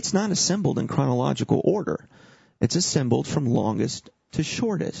 it's not assembled in chronological order. It's assembled from longest to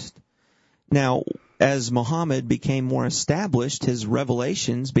shortest. Now, as Muhammad became more established, his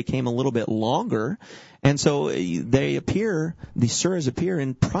revelations became a little bit longer, and so the surahs appear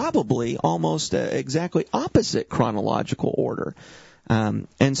in probably almost exactly opposite chronological order.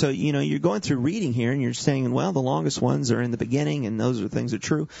 And so, you're going through reading here, and you're saying, well, the longest ones are in the beginning, and those are things that are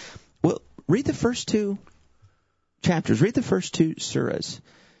true. Well, read the first two chapters, read the first two surahs,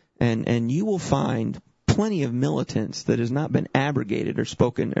 and you will find plenty of militants that has not been abrogated or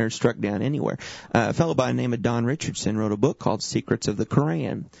spoken or struck down anywhere. A fellow by the name of Don Richardson wrote a book called Secrets of the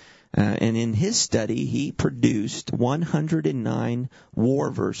Quran. And in his study, he produced 109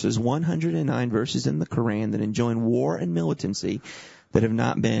 war verses, 109 verses in the Quran that enjoin war and militancy that have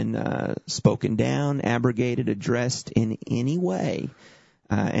not been spoken down, abrogated, addressed in any way.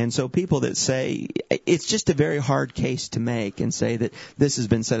 And so people that say it's just a very hard case to make and say that this has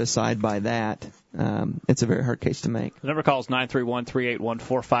been set aside by that, it's a very hard case to make. The number calls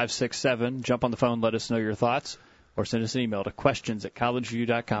 931-381-4567. Jump on the phone, let us know your thoughts, or send us an email to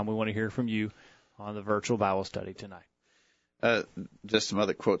questions@collegeview.com. We want to hear from you on the virtual Bible study tonight. Just some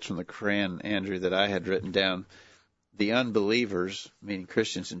other quotes from the Quran, Andrew, that I had written down. The unbelievers, meaning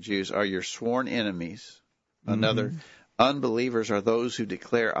Christians and Jews, are your sworn enemies. Another. Mm-hmm. Unbelievers are those who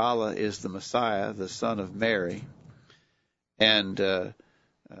declare Allah is the Messiah, the Son of Mary. And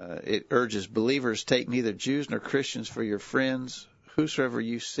it urges believers, take neither Jews nor Christians for your friends. Whosoever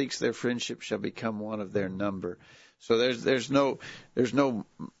you seeks their friendship shall become one of their number. So there's no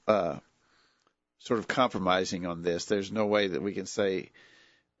sort of compromising on this. There's no way that we can say,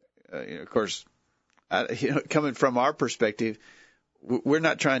 of course, coming from our perspective, we're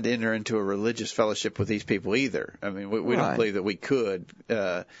not trying to enter into a religious fellowship with these people either. I mean, we don't believe that we could.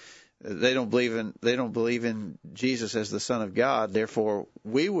 They don't believe in Jesus as the Son of God. Therefore,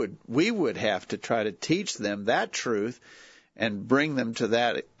 we would have to try to teach them that truth and bring them to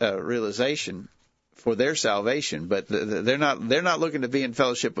that realization for their salvation. But they're not looking to be in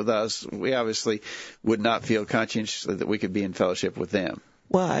fellowship with us. We obviously would not feel conscientiously that we could be in fellowship with them.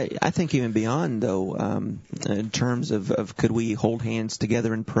 Well, I think even beyond, though, in terms of could we hold hands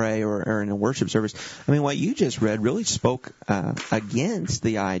together and pray or in a worship service, I mean, what you just read really spoke against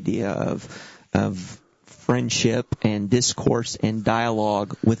the idea of friendship and discourse and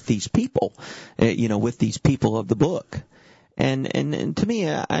dialogue with these people, with these people of the book. And to me,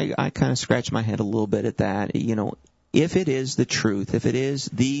 I kind of scratch my head a little bit at that. If it is the truth, if it is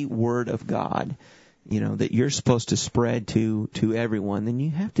the Word of God, that you're supposed to spread to everyone, then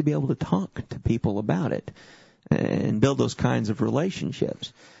you have to be able to talk to people about it and build those kinds of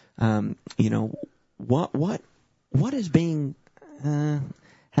relationships. What is being, how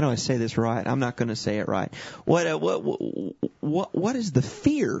do I say this right? I'm not going to say it right. What is the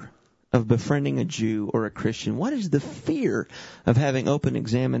fear of befriending a Jew or a Christian? What is the fear of having open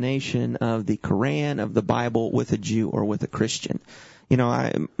examination of the Quran, of the Bible with a Jew or with a Christian?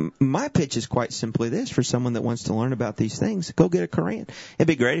 My pitch is quite simply this: for someone that wants to learn about these things, go get a Quran. It'd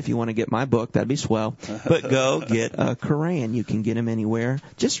be great if you want to get my book. That'd be swell. But go get a Quran. You can get them anywhere.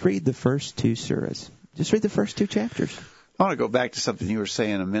 Just read the first 2 surahs. Just read the first 2 chapters. I want to go back to something you were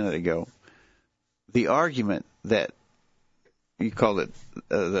saying a minute ago. The argument that you call it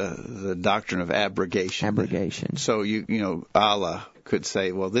the doctrine of abrogation. Abrogation. So Allah could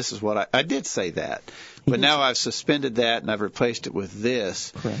say, well, this is what I did say that, but now I've suspended that and I've replaced it with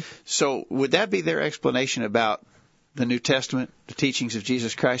this. Correct. So would that be their explanation about the New Testament, the teachings of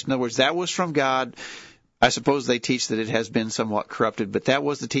Jesus Christ? In other words, that was from God. I suppose they teach that it has been somewhat corrupted, but that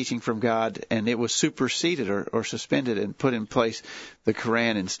was the teaching from God, and it was superseded or suspended and put in place the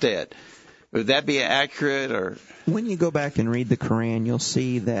Quran instead. Would that be accurate? Or when you go back and read the Quran, you'll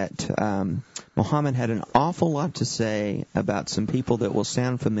see that Muhammad had an awful lot to say about some people that will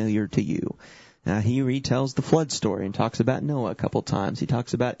sound familiar to you. He retells the flood story and talks about Noah a couple times. He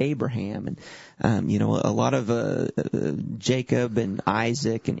talks about Abraham and a lot of Jacob and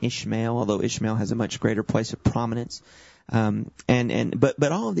Isaac and Ishmael, although Ishmael has a much greater place of prominence.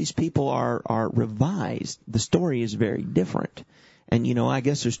 But all of these people are revised. The story is very different. And, I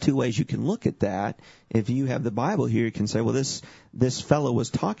guess there's 2 ways you can look at that. If you have the Bible here, you can say, well, this fellow was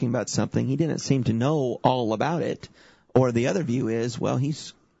talking about something. He didn't seem to know all about it. Or the other view is, well,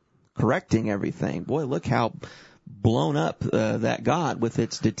 he's correcting everything. Boy, look how blown up that got with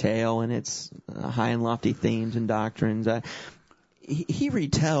its detail and its high and lofty themes and doctrines. He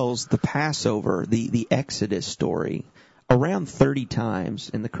retells the Passover, the Exodus story, around 30 times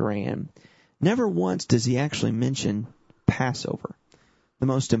in the Quran. Never once does he actually mention Passover. The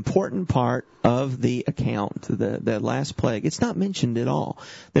most important part of the account, the last plague, it's not mentioned at all.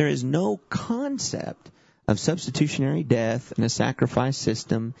 There is no concept of substitutionary death and a sacrifice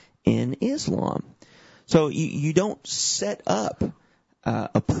system in Islam. So you don't set up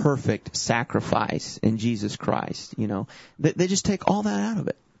a perfect sacrifice in Jesus Christ. They just take all that out of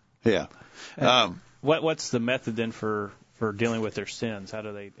it. Yeah. What's the method then for dealing with their sins? How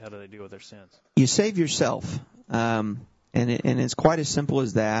do they deal with their sins? You save yourself. And it's quite as simple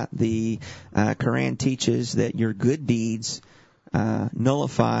as that. The Quran teaches that your good deeds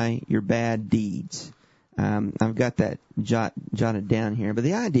nullify your bad deeds. I've got that jotted down here. But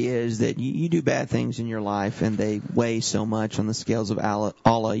the idea is that you do bad things in your life and they weigh so much on the scales of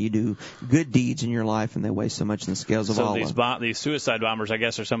Allah. You do good deeds in your life and they weigh so much on the scales of Allah. So these suicide bombers, I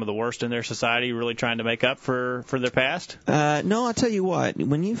guess, are some of the worst in their society, really trying to make up for their past? No, I'll tell you what.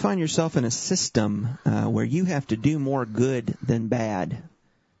 When you find yourself in a system where you have to do more good than bad,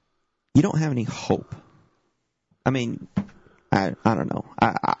 you don't have any hope. I mean, I don't know.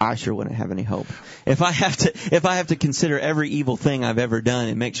 I sure wouldn't have any hope. If I have to consider every evil thing I've ever done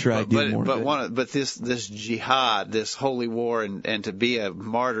and make sure I do more good. But this jihad, this holy war, and to be a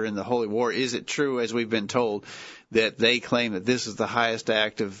martyr in the holy war, is it true, as we've been told, that they claim that this is the highest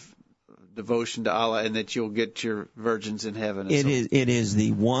act of devotion to Allah and that you'll get your virgins in heaven? It is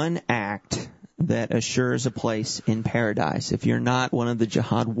the one act that assures a place in paradise. If you're not one of the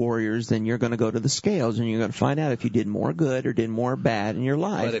jihad warriors, then you're going to go to the scales and you're going to find out if you did more good or did more bad in your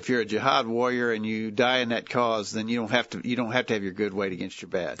life. But if you're a jihad warrior and you die in that cause, then you don't have to have your good weighed against your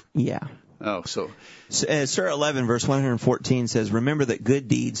bad. Yeah. Oh, so Surah 11, verse 114 says, "Remember that good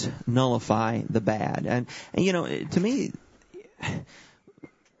deeds nullify the bad." And you know, to me,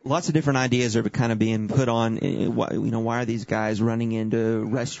 lots of different ideas are kind of being put on. Why are these guys running into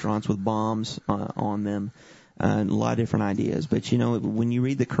restaurants with bombs on them? A lot of different ideas. But, you know, when you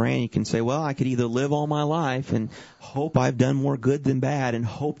read the Quran, you can say, well, I could either live all my life and hope I've done more good than bad and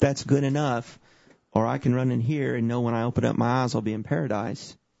hope that's good enough, or I can run in here and know when I open up my eyes I'll be in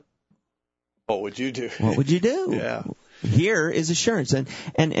paradise. What would you do? What would you do? Yeah. Here is assurance.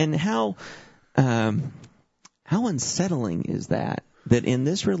 And how unsettling is that in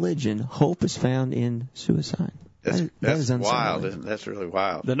this religion, hope is found in suicide. That's wild. That's really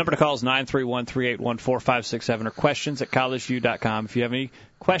wild. The number to call is 931-381-4567 or questions at collegeview.com. If you have any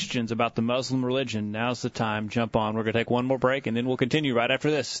questions about the Muslim religion, now's the time. Jump on. We're going to take one more break, and then we'll continue right after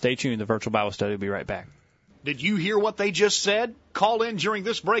this. Stay tuned. The Virtual Bible Study will be right back. Did you hear what they just said? Call in during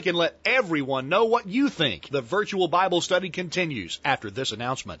this break and let everyone know what you think. The Virtual Bible Study continues after this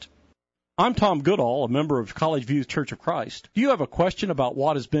announcement. I'm Tom Goodall, a member of College View Church of Christ. Do you have a question about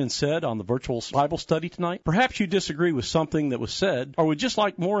what has been said on the virtual Bible study tonight? Perhaps you disagree with something that was said, or would just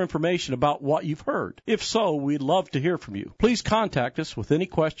like more information about what you've heard. If so, we'd love to hear from you. Please contact us with any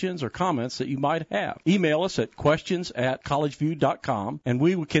questions or comments that you might have. Email us at questions@collegeview.com, and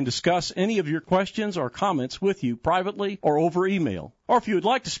we can discuss any of your questions or comments with you privately or over email. Or if you would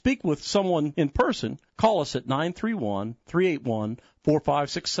like to speak with someone in person, call us at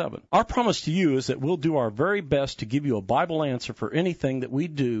 931-381-4567. Our promise to you is that we'll do our very best to give you a Bible answer for anything that we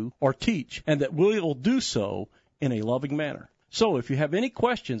do or teach, and that we will do so in a loving manner. So if you have any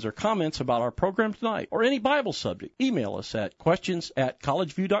questions or comments about our program tonight or any Bible subject, email us at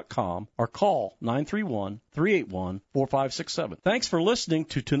questions@collegeview.com or call 931-381-4567. Thanks for listening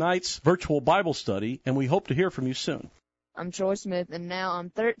to tonight's virtual Bible study, and we hope to hear from you soon. I'm Troy Smith, and now I'm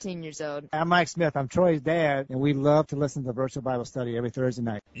 13 years old. I'm Mike Smith. I'm Troy's dad, and we love to listen to the Virtual Bible Study every Thursday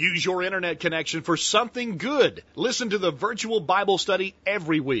night. Use your internet connection for something good. Listen to the Virtual Bible Study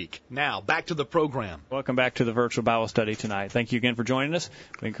every week. Now, back to the program. Welcome back to the Virtual Bible Study tonight. Thank you again for joining us.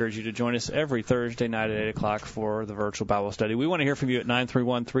 We encourage you to join us every Thursday night at 8 o'clock for the Virtual Bible Study. We want to hear from you at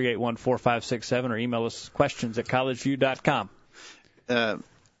 931-381-4567 or email us questions at collegeview.com.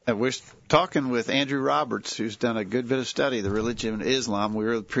 We're talking with Andrew Roberts, who's done a good bit of study of the religion of Islam. We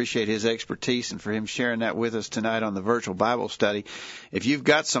really appreciate his expertise and for him sharing that with us tonight on the Virtual Bible Study. If you've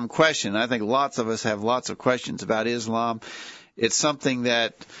got some question, I think lots of us have lots of questions about Islam. It's something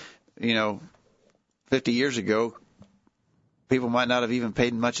that, 50 years ago, people might not have even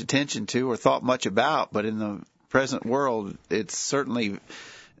paid much attention to or thought much about, but in the present world, it's certainly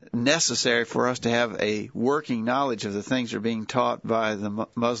necessary for us to have a working knowledge of the things that are being taught by the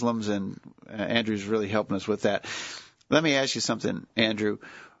Muslims, and Andrew's really helping us with that. Let me ask you something, Andrew.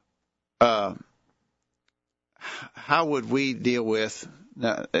 How would we deal with,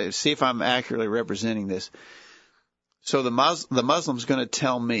 see if I'm accurately representing this. So the Muslim's going to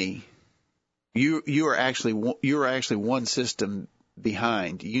tell me, you are actually one system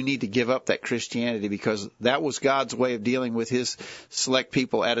behind. You need to give up that Christianity because that was God's way of dealing with his select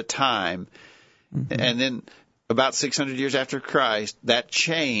people at a time. Mm-hmm. And then about 600 years after Christ, that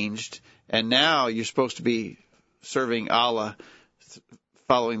changed, and now you're supposed to be serving Allah,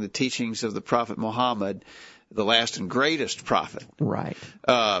 following the teachings of the Prophet Muhammad, the last and greatest prophet. Right.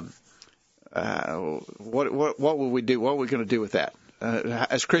 What will we do? What are we going to do with that?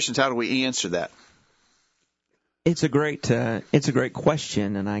 As Christians, how do we answer that? It's a great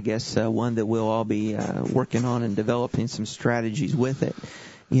question, and I guess one that we'll all be working on and developing some strategies with it.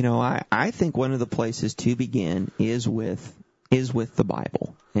 I think one of the places to begin is with the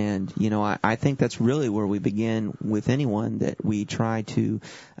Bible, and I think that's really where we begin with anyone that we try to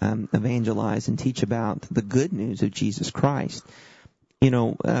evangelize and teach about the good news of Jesus Christ.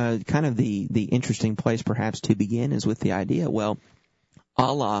 Kind of the interesting place perhaps to begin is with the idea, well,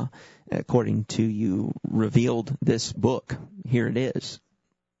 Allah, according to you, revealed this book. Here it is.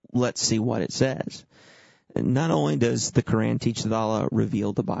 Let's see what it says. Not only does the Quran teach that Allah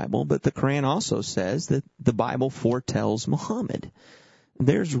revealed the Bible, but the Quran also says that the Bible foretells Muhammad.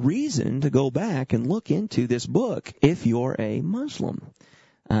 There's reason to go back and look into this book if you're a Muslim.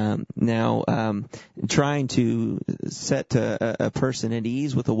 Trying to set a person at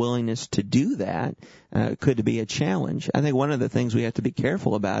ease with a willingness to do that could be a challenge. I think one of the things we have to be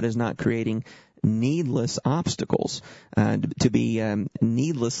careful about is not creating needless obstacles, to be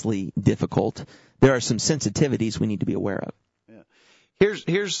needlessly difficult. There are some sensitivities we need to be aware of. Yeah.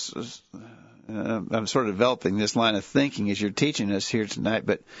 Here's I'm sort of developing this line of thinking as you're teaching us here tonight.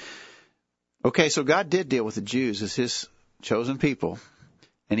 But okay, so God did deal with the Jews as his chosen people.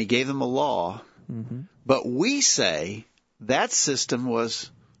 and he gave them a law. Mm-hmm. But we say that system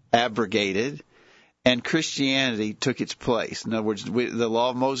was abrogated and Christianity took its place. In other words, the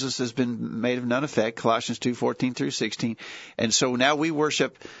law of Moses has been made of none effect, Colossians 2:14 through 16. And so now we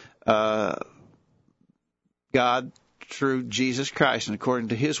worship God through Jesus Christ and according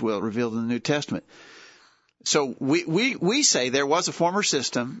to his will revealed in the New Testament. So we say there was a former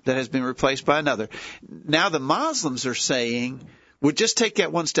system that has been replaced by another. Now the Muslims are saying, would just take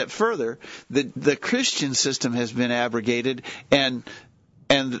that one step further, the Christian system has been abrogated and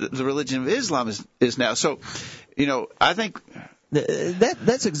the religion of Islam is now. So, I think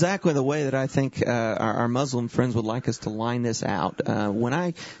that's exactly the way that I think our Muslim friends would like us to line this out. When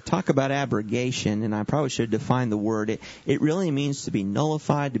I talk about abrogation, and I probably should define the word, it really means to be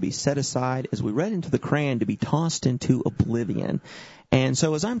nullified, to be set aside, as we read into the Quran, to be tossed into oblivion. And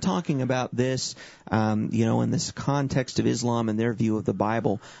so as I'm talking about this, in this context of Islam and their view of the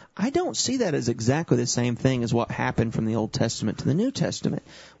Bible, I don't see that as exactly the same thing as what happened from the Old Testament to the New Testament.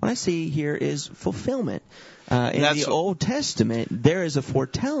 What I see here is fulfillment. In the Old Testament, there is a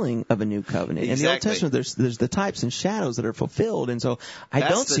foretelling of a new covenant. Exactly. In the Old Testament, there's the types and shadows that are fulfilled, and so I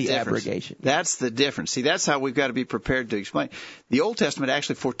don't see abrogation. That's the difference. See, that's how we've got to be prepared to explain. The Old Testament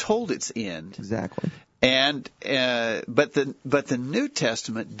actually foretold its end. Exactly. And but the New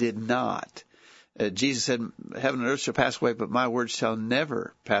Testament did not. Jesus said, "Heaven and earth shall pass away, but my words shall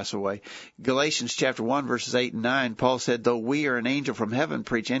never pass away." Galatians chapter 1, verses 8 and 9, Paul said, "Though we or an angel from heaven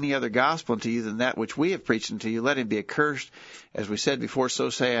preach any other gospel unto you than that which we have preached unto you, let him be accursed. As we said before,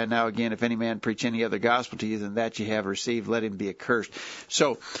 so say I now again, if any man preach any other gospel to you than that ye have received, let him be accursed."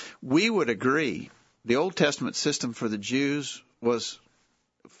 So we would agree the Old Testament system for the Jews was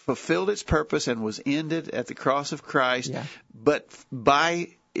fulfilled its purpose and was ended at the cross of Christ, but by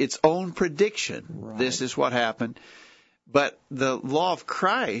its own prediction, this is what happened. But the law of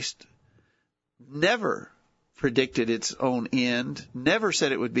Christ never predicted its own end, never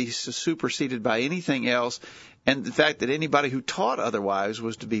said it would be superseded by anything else, and the fact that anybody who taught otherwise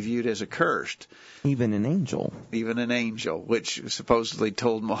was to be viewed as accursed. Even an angel, which supposedly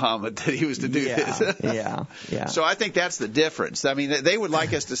told Muhammad that he was to do this. Yeah. So I think that's the difference. I mean, they would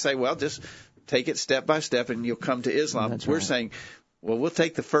like us to say, well, just take it step by step and you'll come to Islam. We're saying, well, we'll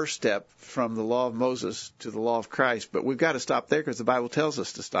take the first step from the law of Moses to the law of Christ, but we've got to stop there because the Bible tells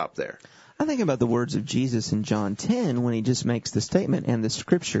us to stop there. I think about the words of Jesus in John 10 when he just makes the statement, and the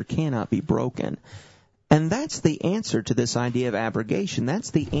Scripture cannot be broken. And that's the answer to this idea of abrogation.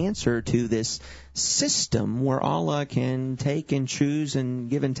 That's the answer to this system where Allah can take and choose and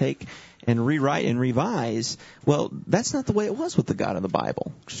give and take and rewrite and revise. Well, that's not the way it was with the God of the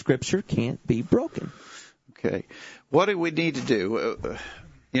Bible. Scripture can't be broken. Okay. What do we need to do?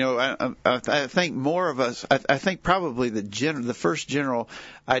 I think more of us. I think probably the first general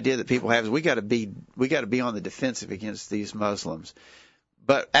idea that people have is we got to be on the defensive against these Muslims.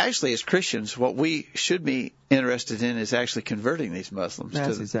 But actually, as Christians, what we should be interested in is actually converting these Muslims.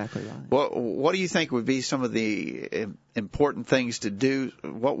 That's exactly right. What do you think would be some of the important things to do?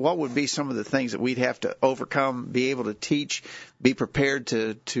 What would be some of the things that we'd have to overcome, be able to teach, be prepared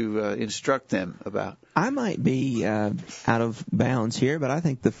to instruct them about? I might be out of bounds here, but I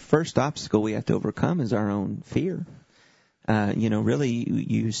think the first obstacle we have to overcome is our own fear. Really,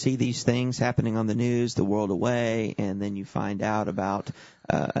 you see these things happening on the news, the world away, and then you find out about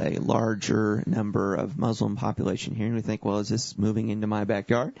a larger number of Muslim population here, and we think, well, is this moving into my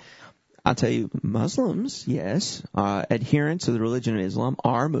backyard? I'll tell you, Muslims, yes, adherents of the religion of Islam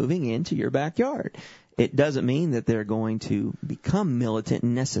are moving into your backyard. It doesn't mean that they're going to become militant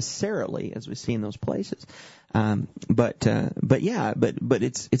necessarily, as we see in those places. But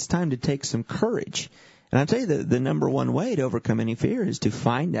it's time to take some courage. And I'll tell you, the number one way to overcome any fear is to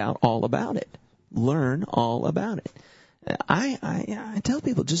find out all about it. Learn all about it. I tell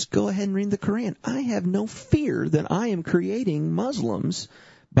people, just go ahead and read the Quran. I have no fear that I am creating Muslims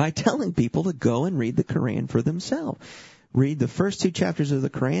by telling people to go and read the Quran for themselves. Read the first 2 chapters of the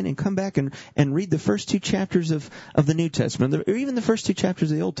Quran and come back and read the first 2 chapters of the New Testament, or even the first 2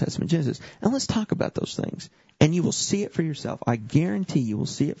 chapters of the Old Testament, Genesis. And let's talk about those things. And you will see it for yourself. I guarantee you will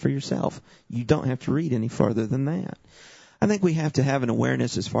see it for yourself. You don't have to read any farther than that. I think we have to have an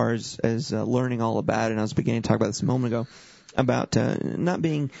awareness as far as learning all about it. And I was beginning to talk about this a moment ago, about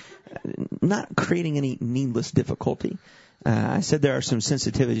not creating any needless difficulty. I said there are some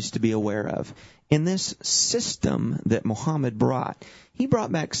sensitivities to be aware of. In this system that Muhammad brought, he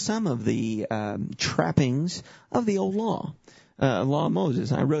brought back some of the trappings of the old law. Law of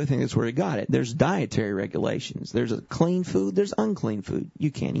Moses. I really think that's where he got it. There's dietary regulations. There's a clean food. There's unclean food.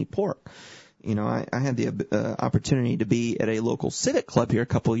 You can't eat pork. You know, I had the opportunity to be at a local civic club here a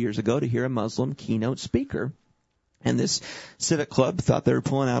couple of years ago to hear a Muslim keynote speaker. And this civic club thought they were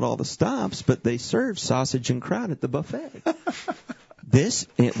pulling out all the stops, but they served sausage and kraut at the buffet.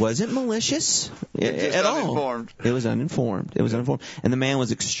 It wasn't malicious at all. It was uninformed. It was uninformed. And the man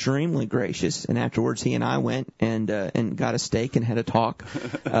was extremely gracious. And afterwards, he and I went and got a steak and had a talk,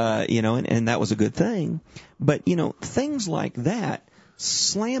 and that was a good thing. But, things like that,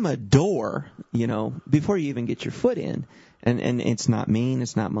 slam a door, before you even get your foot in. And it's not mean,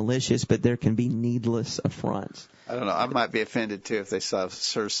 it's not malicious, but there can be needless affronts. I don't know. I might be offended, too, if they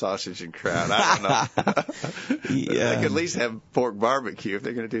serve sausage and kraut. I don't know. They could at least have pork barbecue if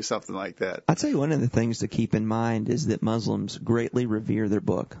they're going to do something like that. I'll tell you, one of the things to keep in mind is that Muslims greatly revere their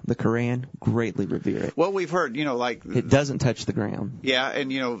book. The Quran, greatly revere it. Well, we've heard, it doesn't touch the ground. Yeah, and,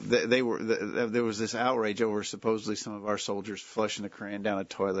 there was this outrage over supposedly some of our soldiers flushing the Quran down a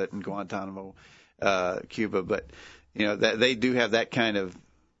toilet in Guantanamo, Cuba. But, they do have that kind of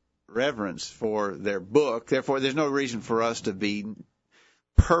reverence for their book. Therefore, there's no reason for us to be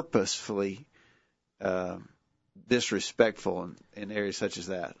purposefully disrespectful in areas such as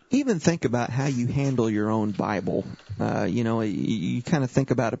that. Even think about how you handle your own Bible. You kind of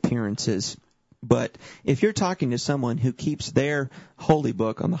think about appearances. But if you're talking to someone who keeps their holy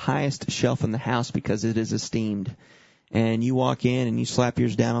book on the highest shelf in the house because it is esteemed, and you walk in and you slap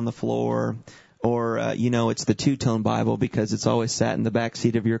yours down on the floor, or, it's the two-tone Bible because it's always sat in the back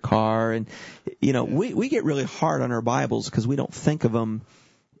seat of your car. And, we get really hard on our Bibles because we don't think of them,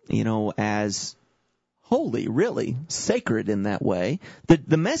 as holy, really, sacred in that way.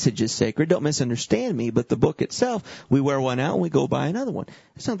 The message is sacred, don't misunderstand me, but the book itself, we wear one out and we go buy another one.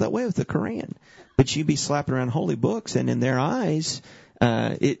 It's not that way with the Quran. But you be slapping around holy books, and in their eyes,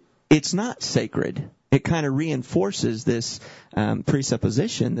 it's not sacred. It kind of reinforces this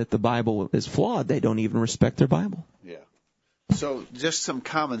presupposition that the Bible is flawed. They don't even respect their Bible. Yeah. So just some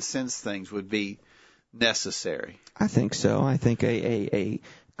common sense things would be necessary. I think so. I think a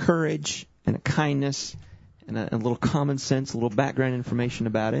courage and a kindness and a little common sense, a little background information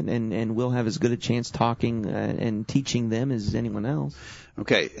about it, and we'll have as good a chance talking and teaching them as anyone else.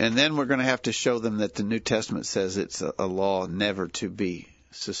 Okay, and then we're going to have to show them that the New Testament says it's a law never to be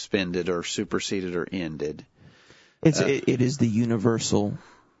suspended or superseded or ended. It is the universal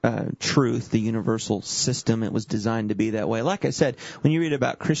truth, the universal system. It was designed to be that way. Like I said, when you read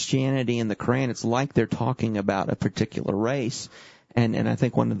about Christianity in the Quran, it's like they're talking about a particular race. And I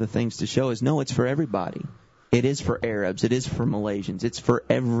think one of the things to show is, no, it's for everybody. It is for Arabs. It is for Malaysians. It's for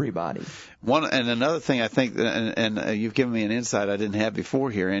everybody. And another thing I think, and you've given me an insight I didn't have before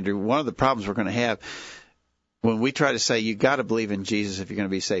here, Andrew, one of the problems we're going to have when we try to say you got to believe in Jesus if you're going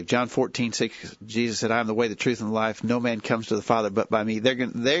to be saved. John 14:6, Jesus said, "I am the way, the truth, and the life. No man comes to the Father but by me."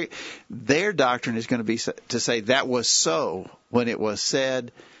 Their doctrine is going to be to say that was so when it was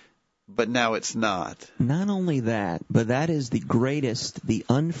said, but now it's not. Not only that, but that is the greatest, the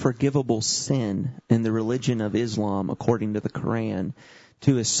unforgivable sin in the religion of Islam, according to the Quran,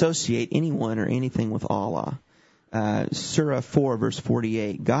 to associate anyone or anything with Allah. Surah 4, verse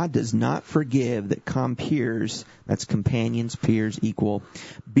 48, God does not forgive that compeers, that's companions, peers, equal,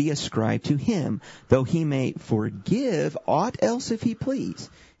 be ascribed to him, though he may forgive aught else if he please.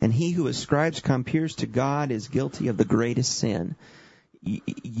 And he who ascribes compeers to God is guilty of the greatest sin.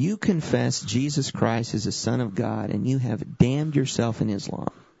 You confess Jesus Christ is the Son of God, and you have damned yourself in Islam.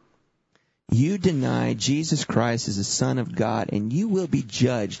 You deny Jesus Christ is the Son of God, and you will be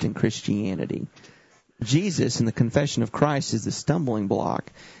judged in Christianity. Jesus and the confession of Christ is the stumbling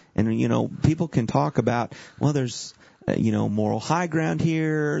block. And, people can talk about, well, there's, moral high ground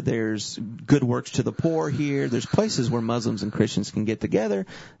here. There's good works to the poor here. There's places where Muslims and Christians can get together.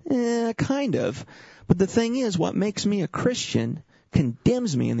 Kind of. But the thing is, what makes me a Christian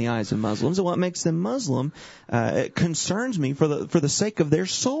condemns me in the eyes of Muslims, and what makes them Muslim concerns me for the sake of their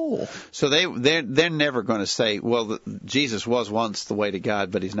soul. So they're never going to say, well, Jesus was once the way to God,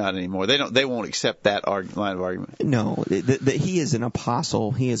 but he's not anymore. They won't accept that line of argument. No, that he is an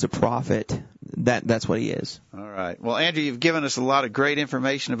apostle, he is a prophet. That's what he is. All right. Well, Andrew, you've given us a lot of great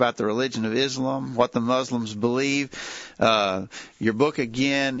information about the religion of Islam, what the Muslims believe. Your book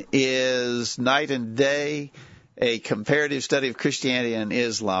again is Night and Day, a comparative study of Christianity and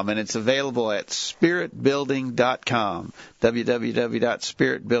Islam, and it's available at spiritbuilding.com,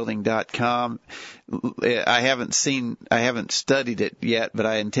 www.spiritbuilding.com. I haven't studied it yet, but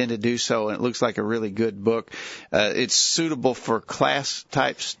I intend to do so, and it looks like a really good book. It's suitable for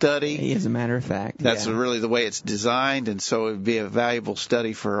class-type study. As a matter of fact. That's really the way it's designed, and so it would be a valuable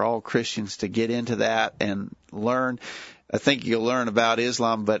study for all Christians to get into that and learn. I think you'll learn about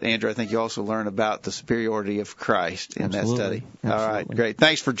Islam, but Andrew, I think you also learn about the superiority of Christ in that study. Absolutely. All right, great.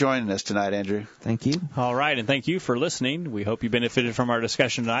 Thanks for joining us tonight, Andrew. Thank you. All right, and thank you for listening. We hope you benefited from our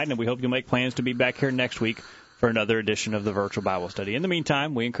discussion tonight, and we hope you'll make plans to be back here next week for another edition of the Virtual Bible Study. In the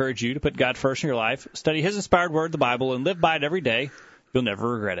meantime, we encourage you to put God first in your life, study His inspired word, the Bible, and live by it every day. You'll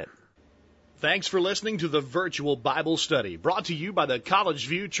never regret it. Thanks for listening to the Virtual Bible Study, brought to you by the College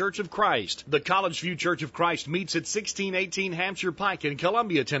View Church of Christ. The College View Church of Christ meets at 1618 Hampshire Pike in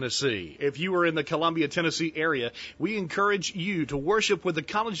Columbia, Tennessee. If you are in the Columbia, Tennessee area, we encourage you to worship with the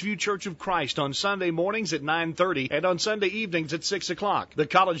College View Church of Christ on Sunday mornings at 9:30 and on Sunday evenings at 6 o'clock. The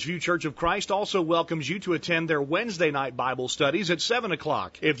College View Church of Christ also welcomes you to attend their Wednesday night Bible studies at 7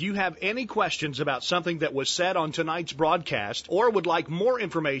 o'clock. If you have any questions about something that was said on tonight's broadcast or would like more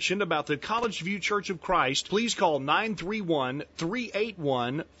information about the College View Church of Christ, please call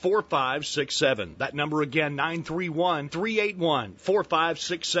 931-381-4567. That number again,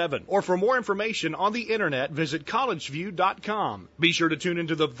 931-381-4567. Or for more information on the internet, visit collegeview.com. Be sure to tune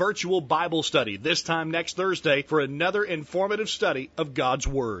into the Virtual Bible Study this time next Thursday for another informative study of God's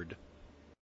Word.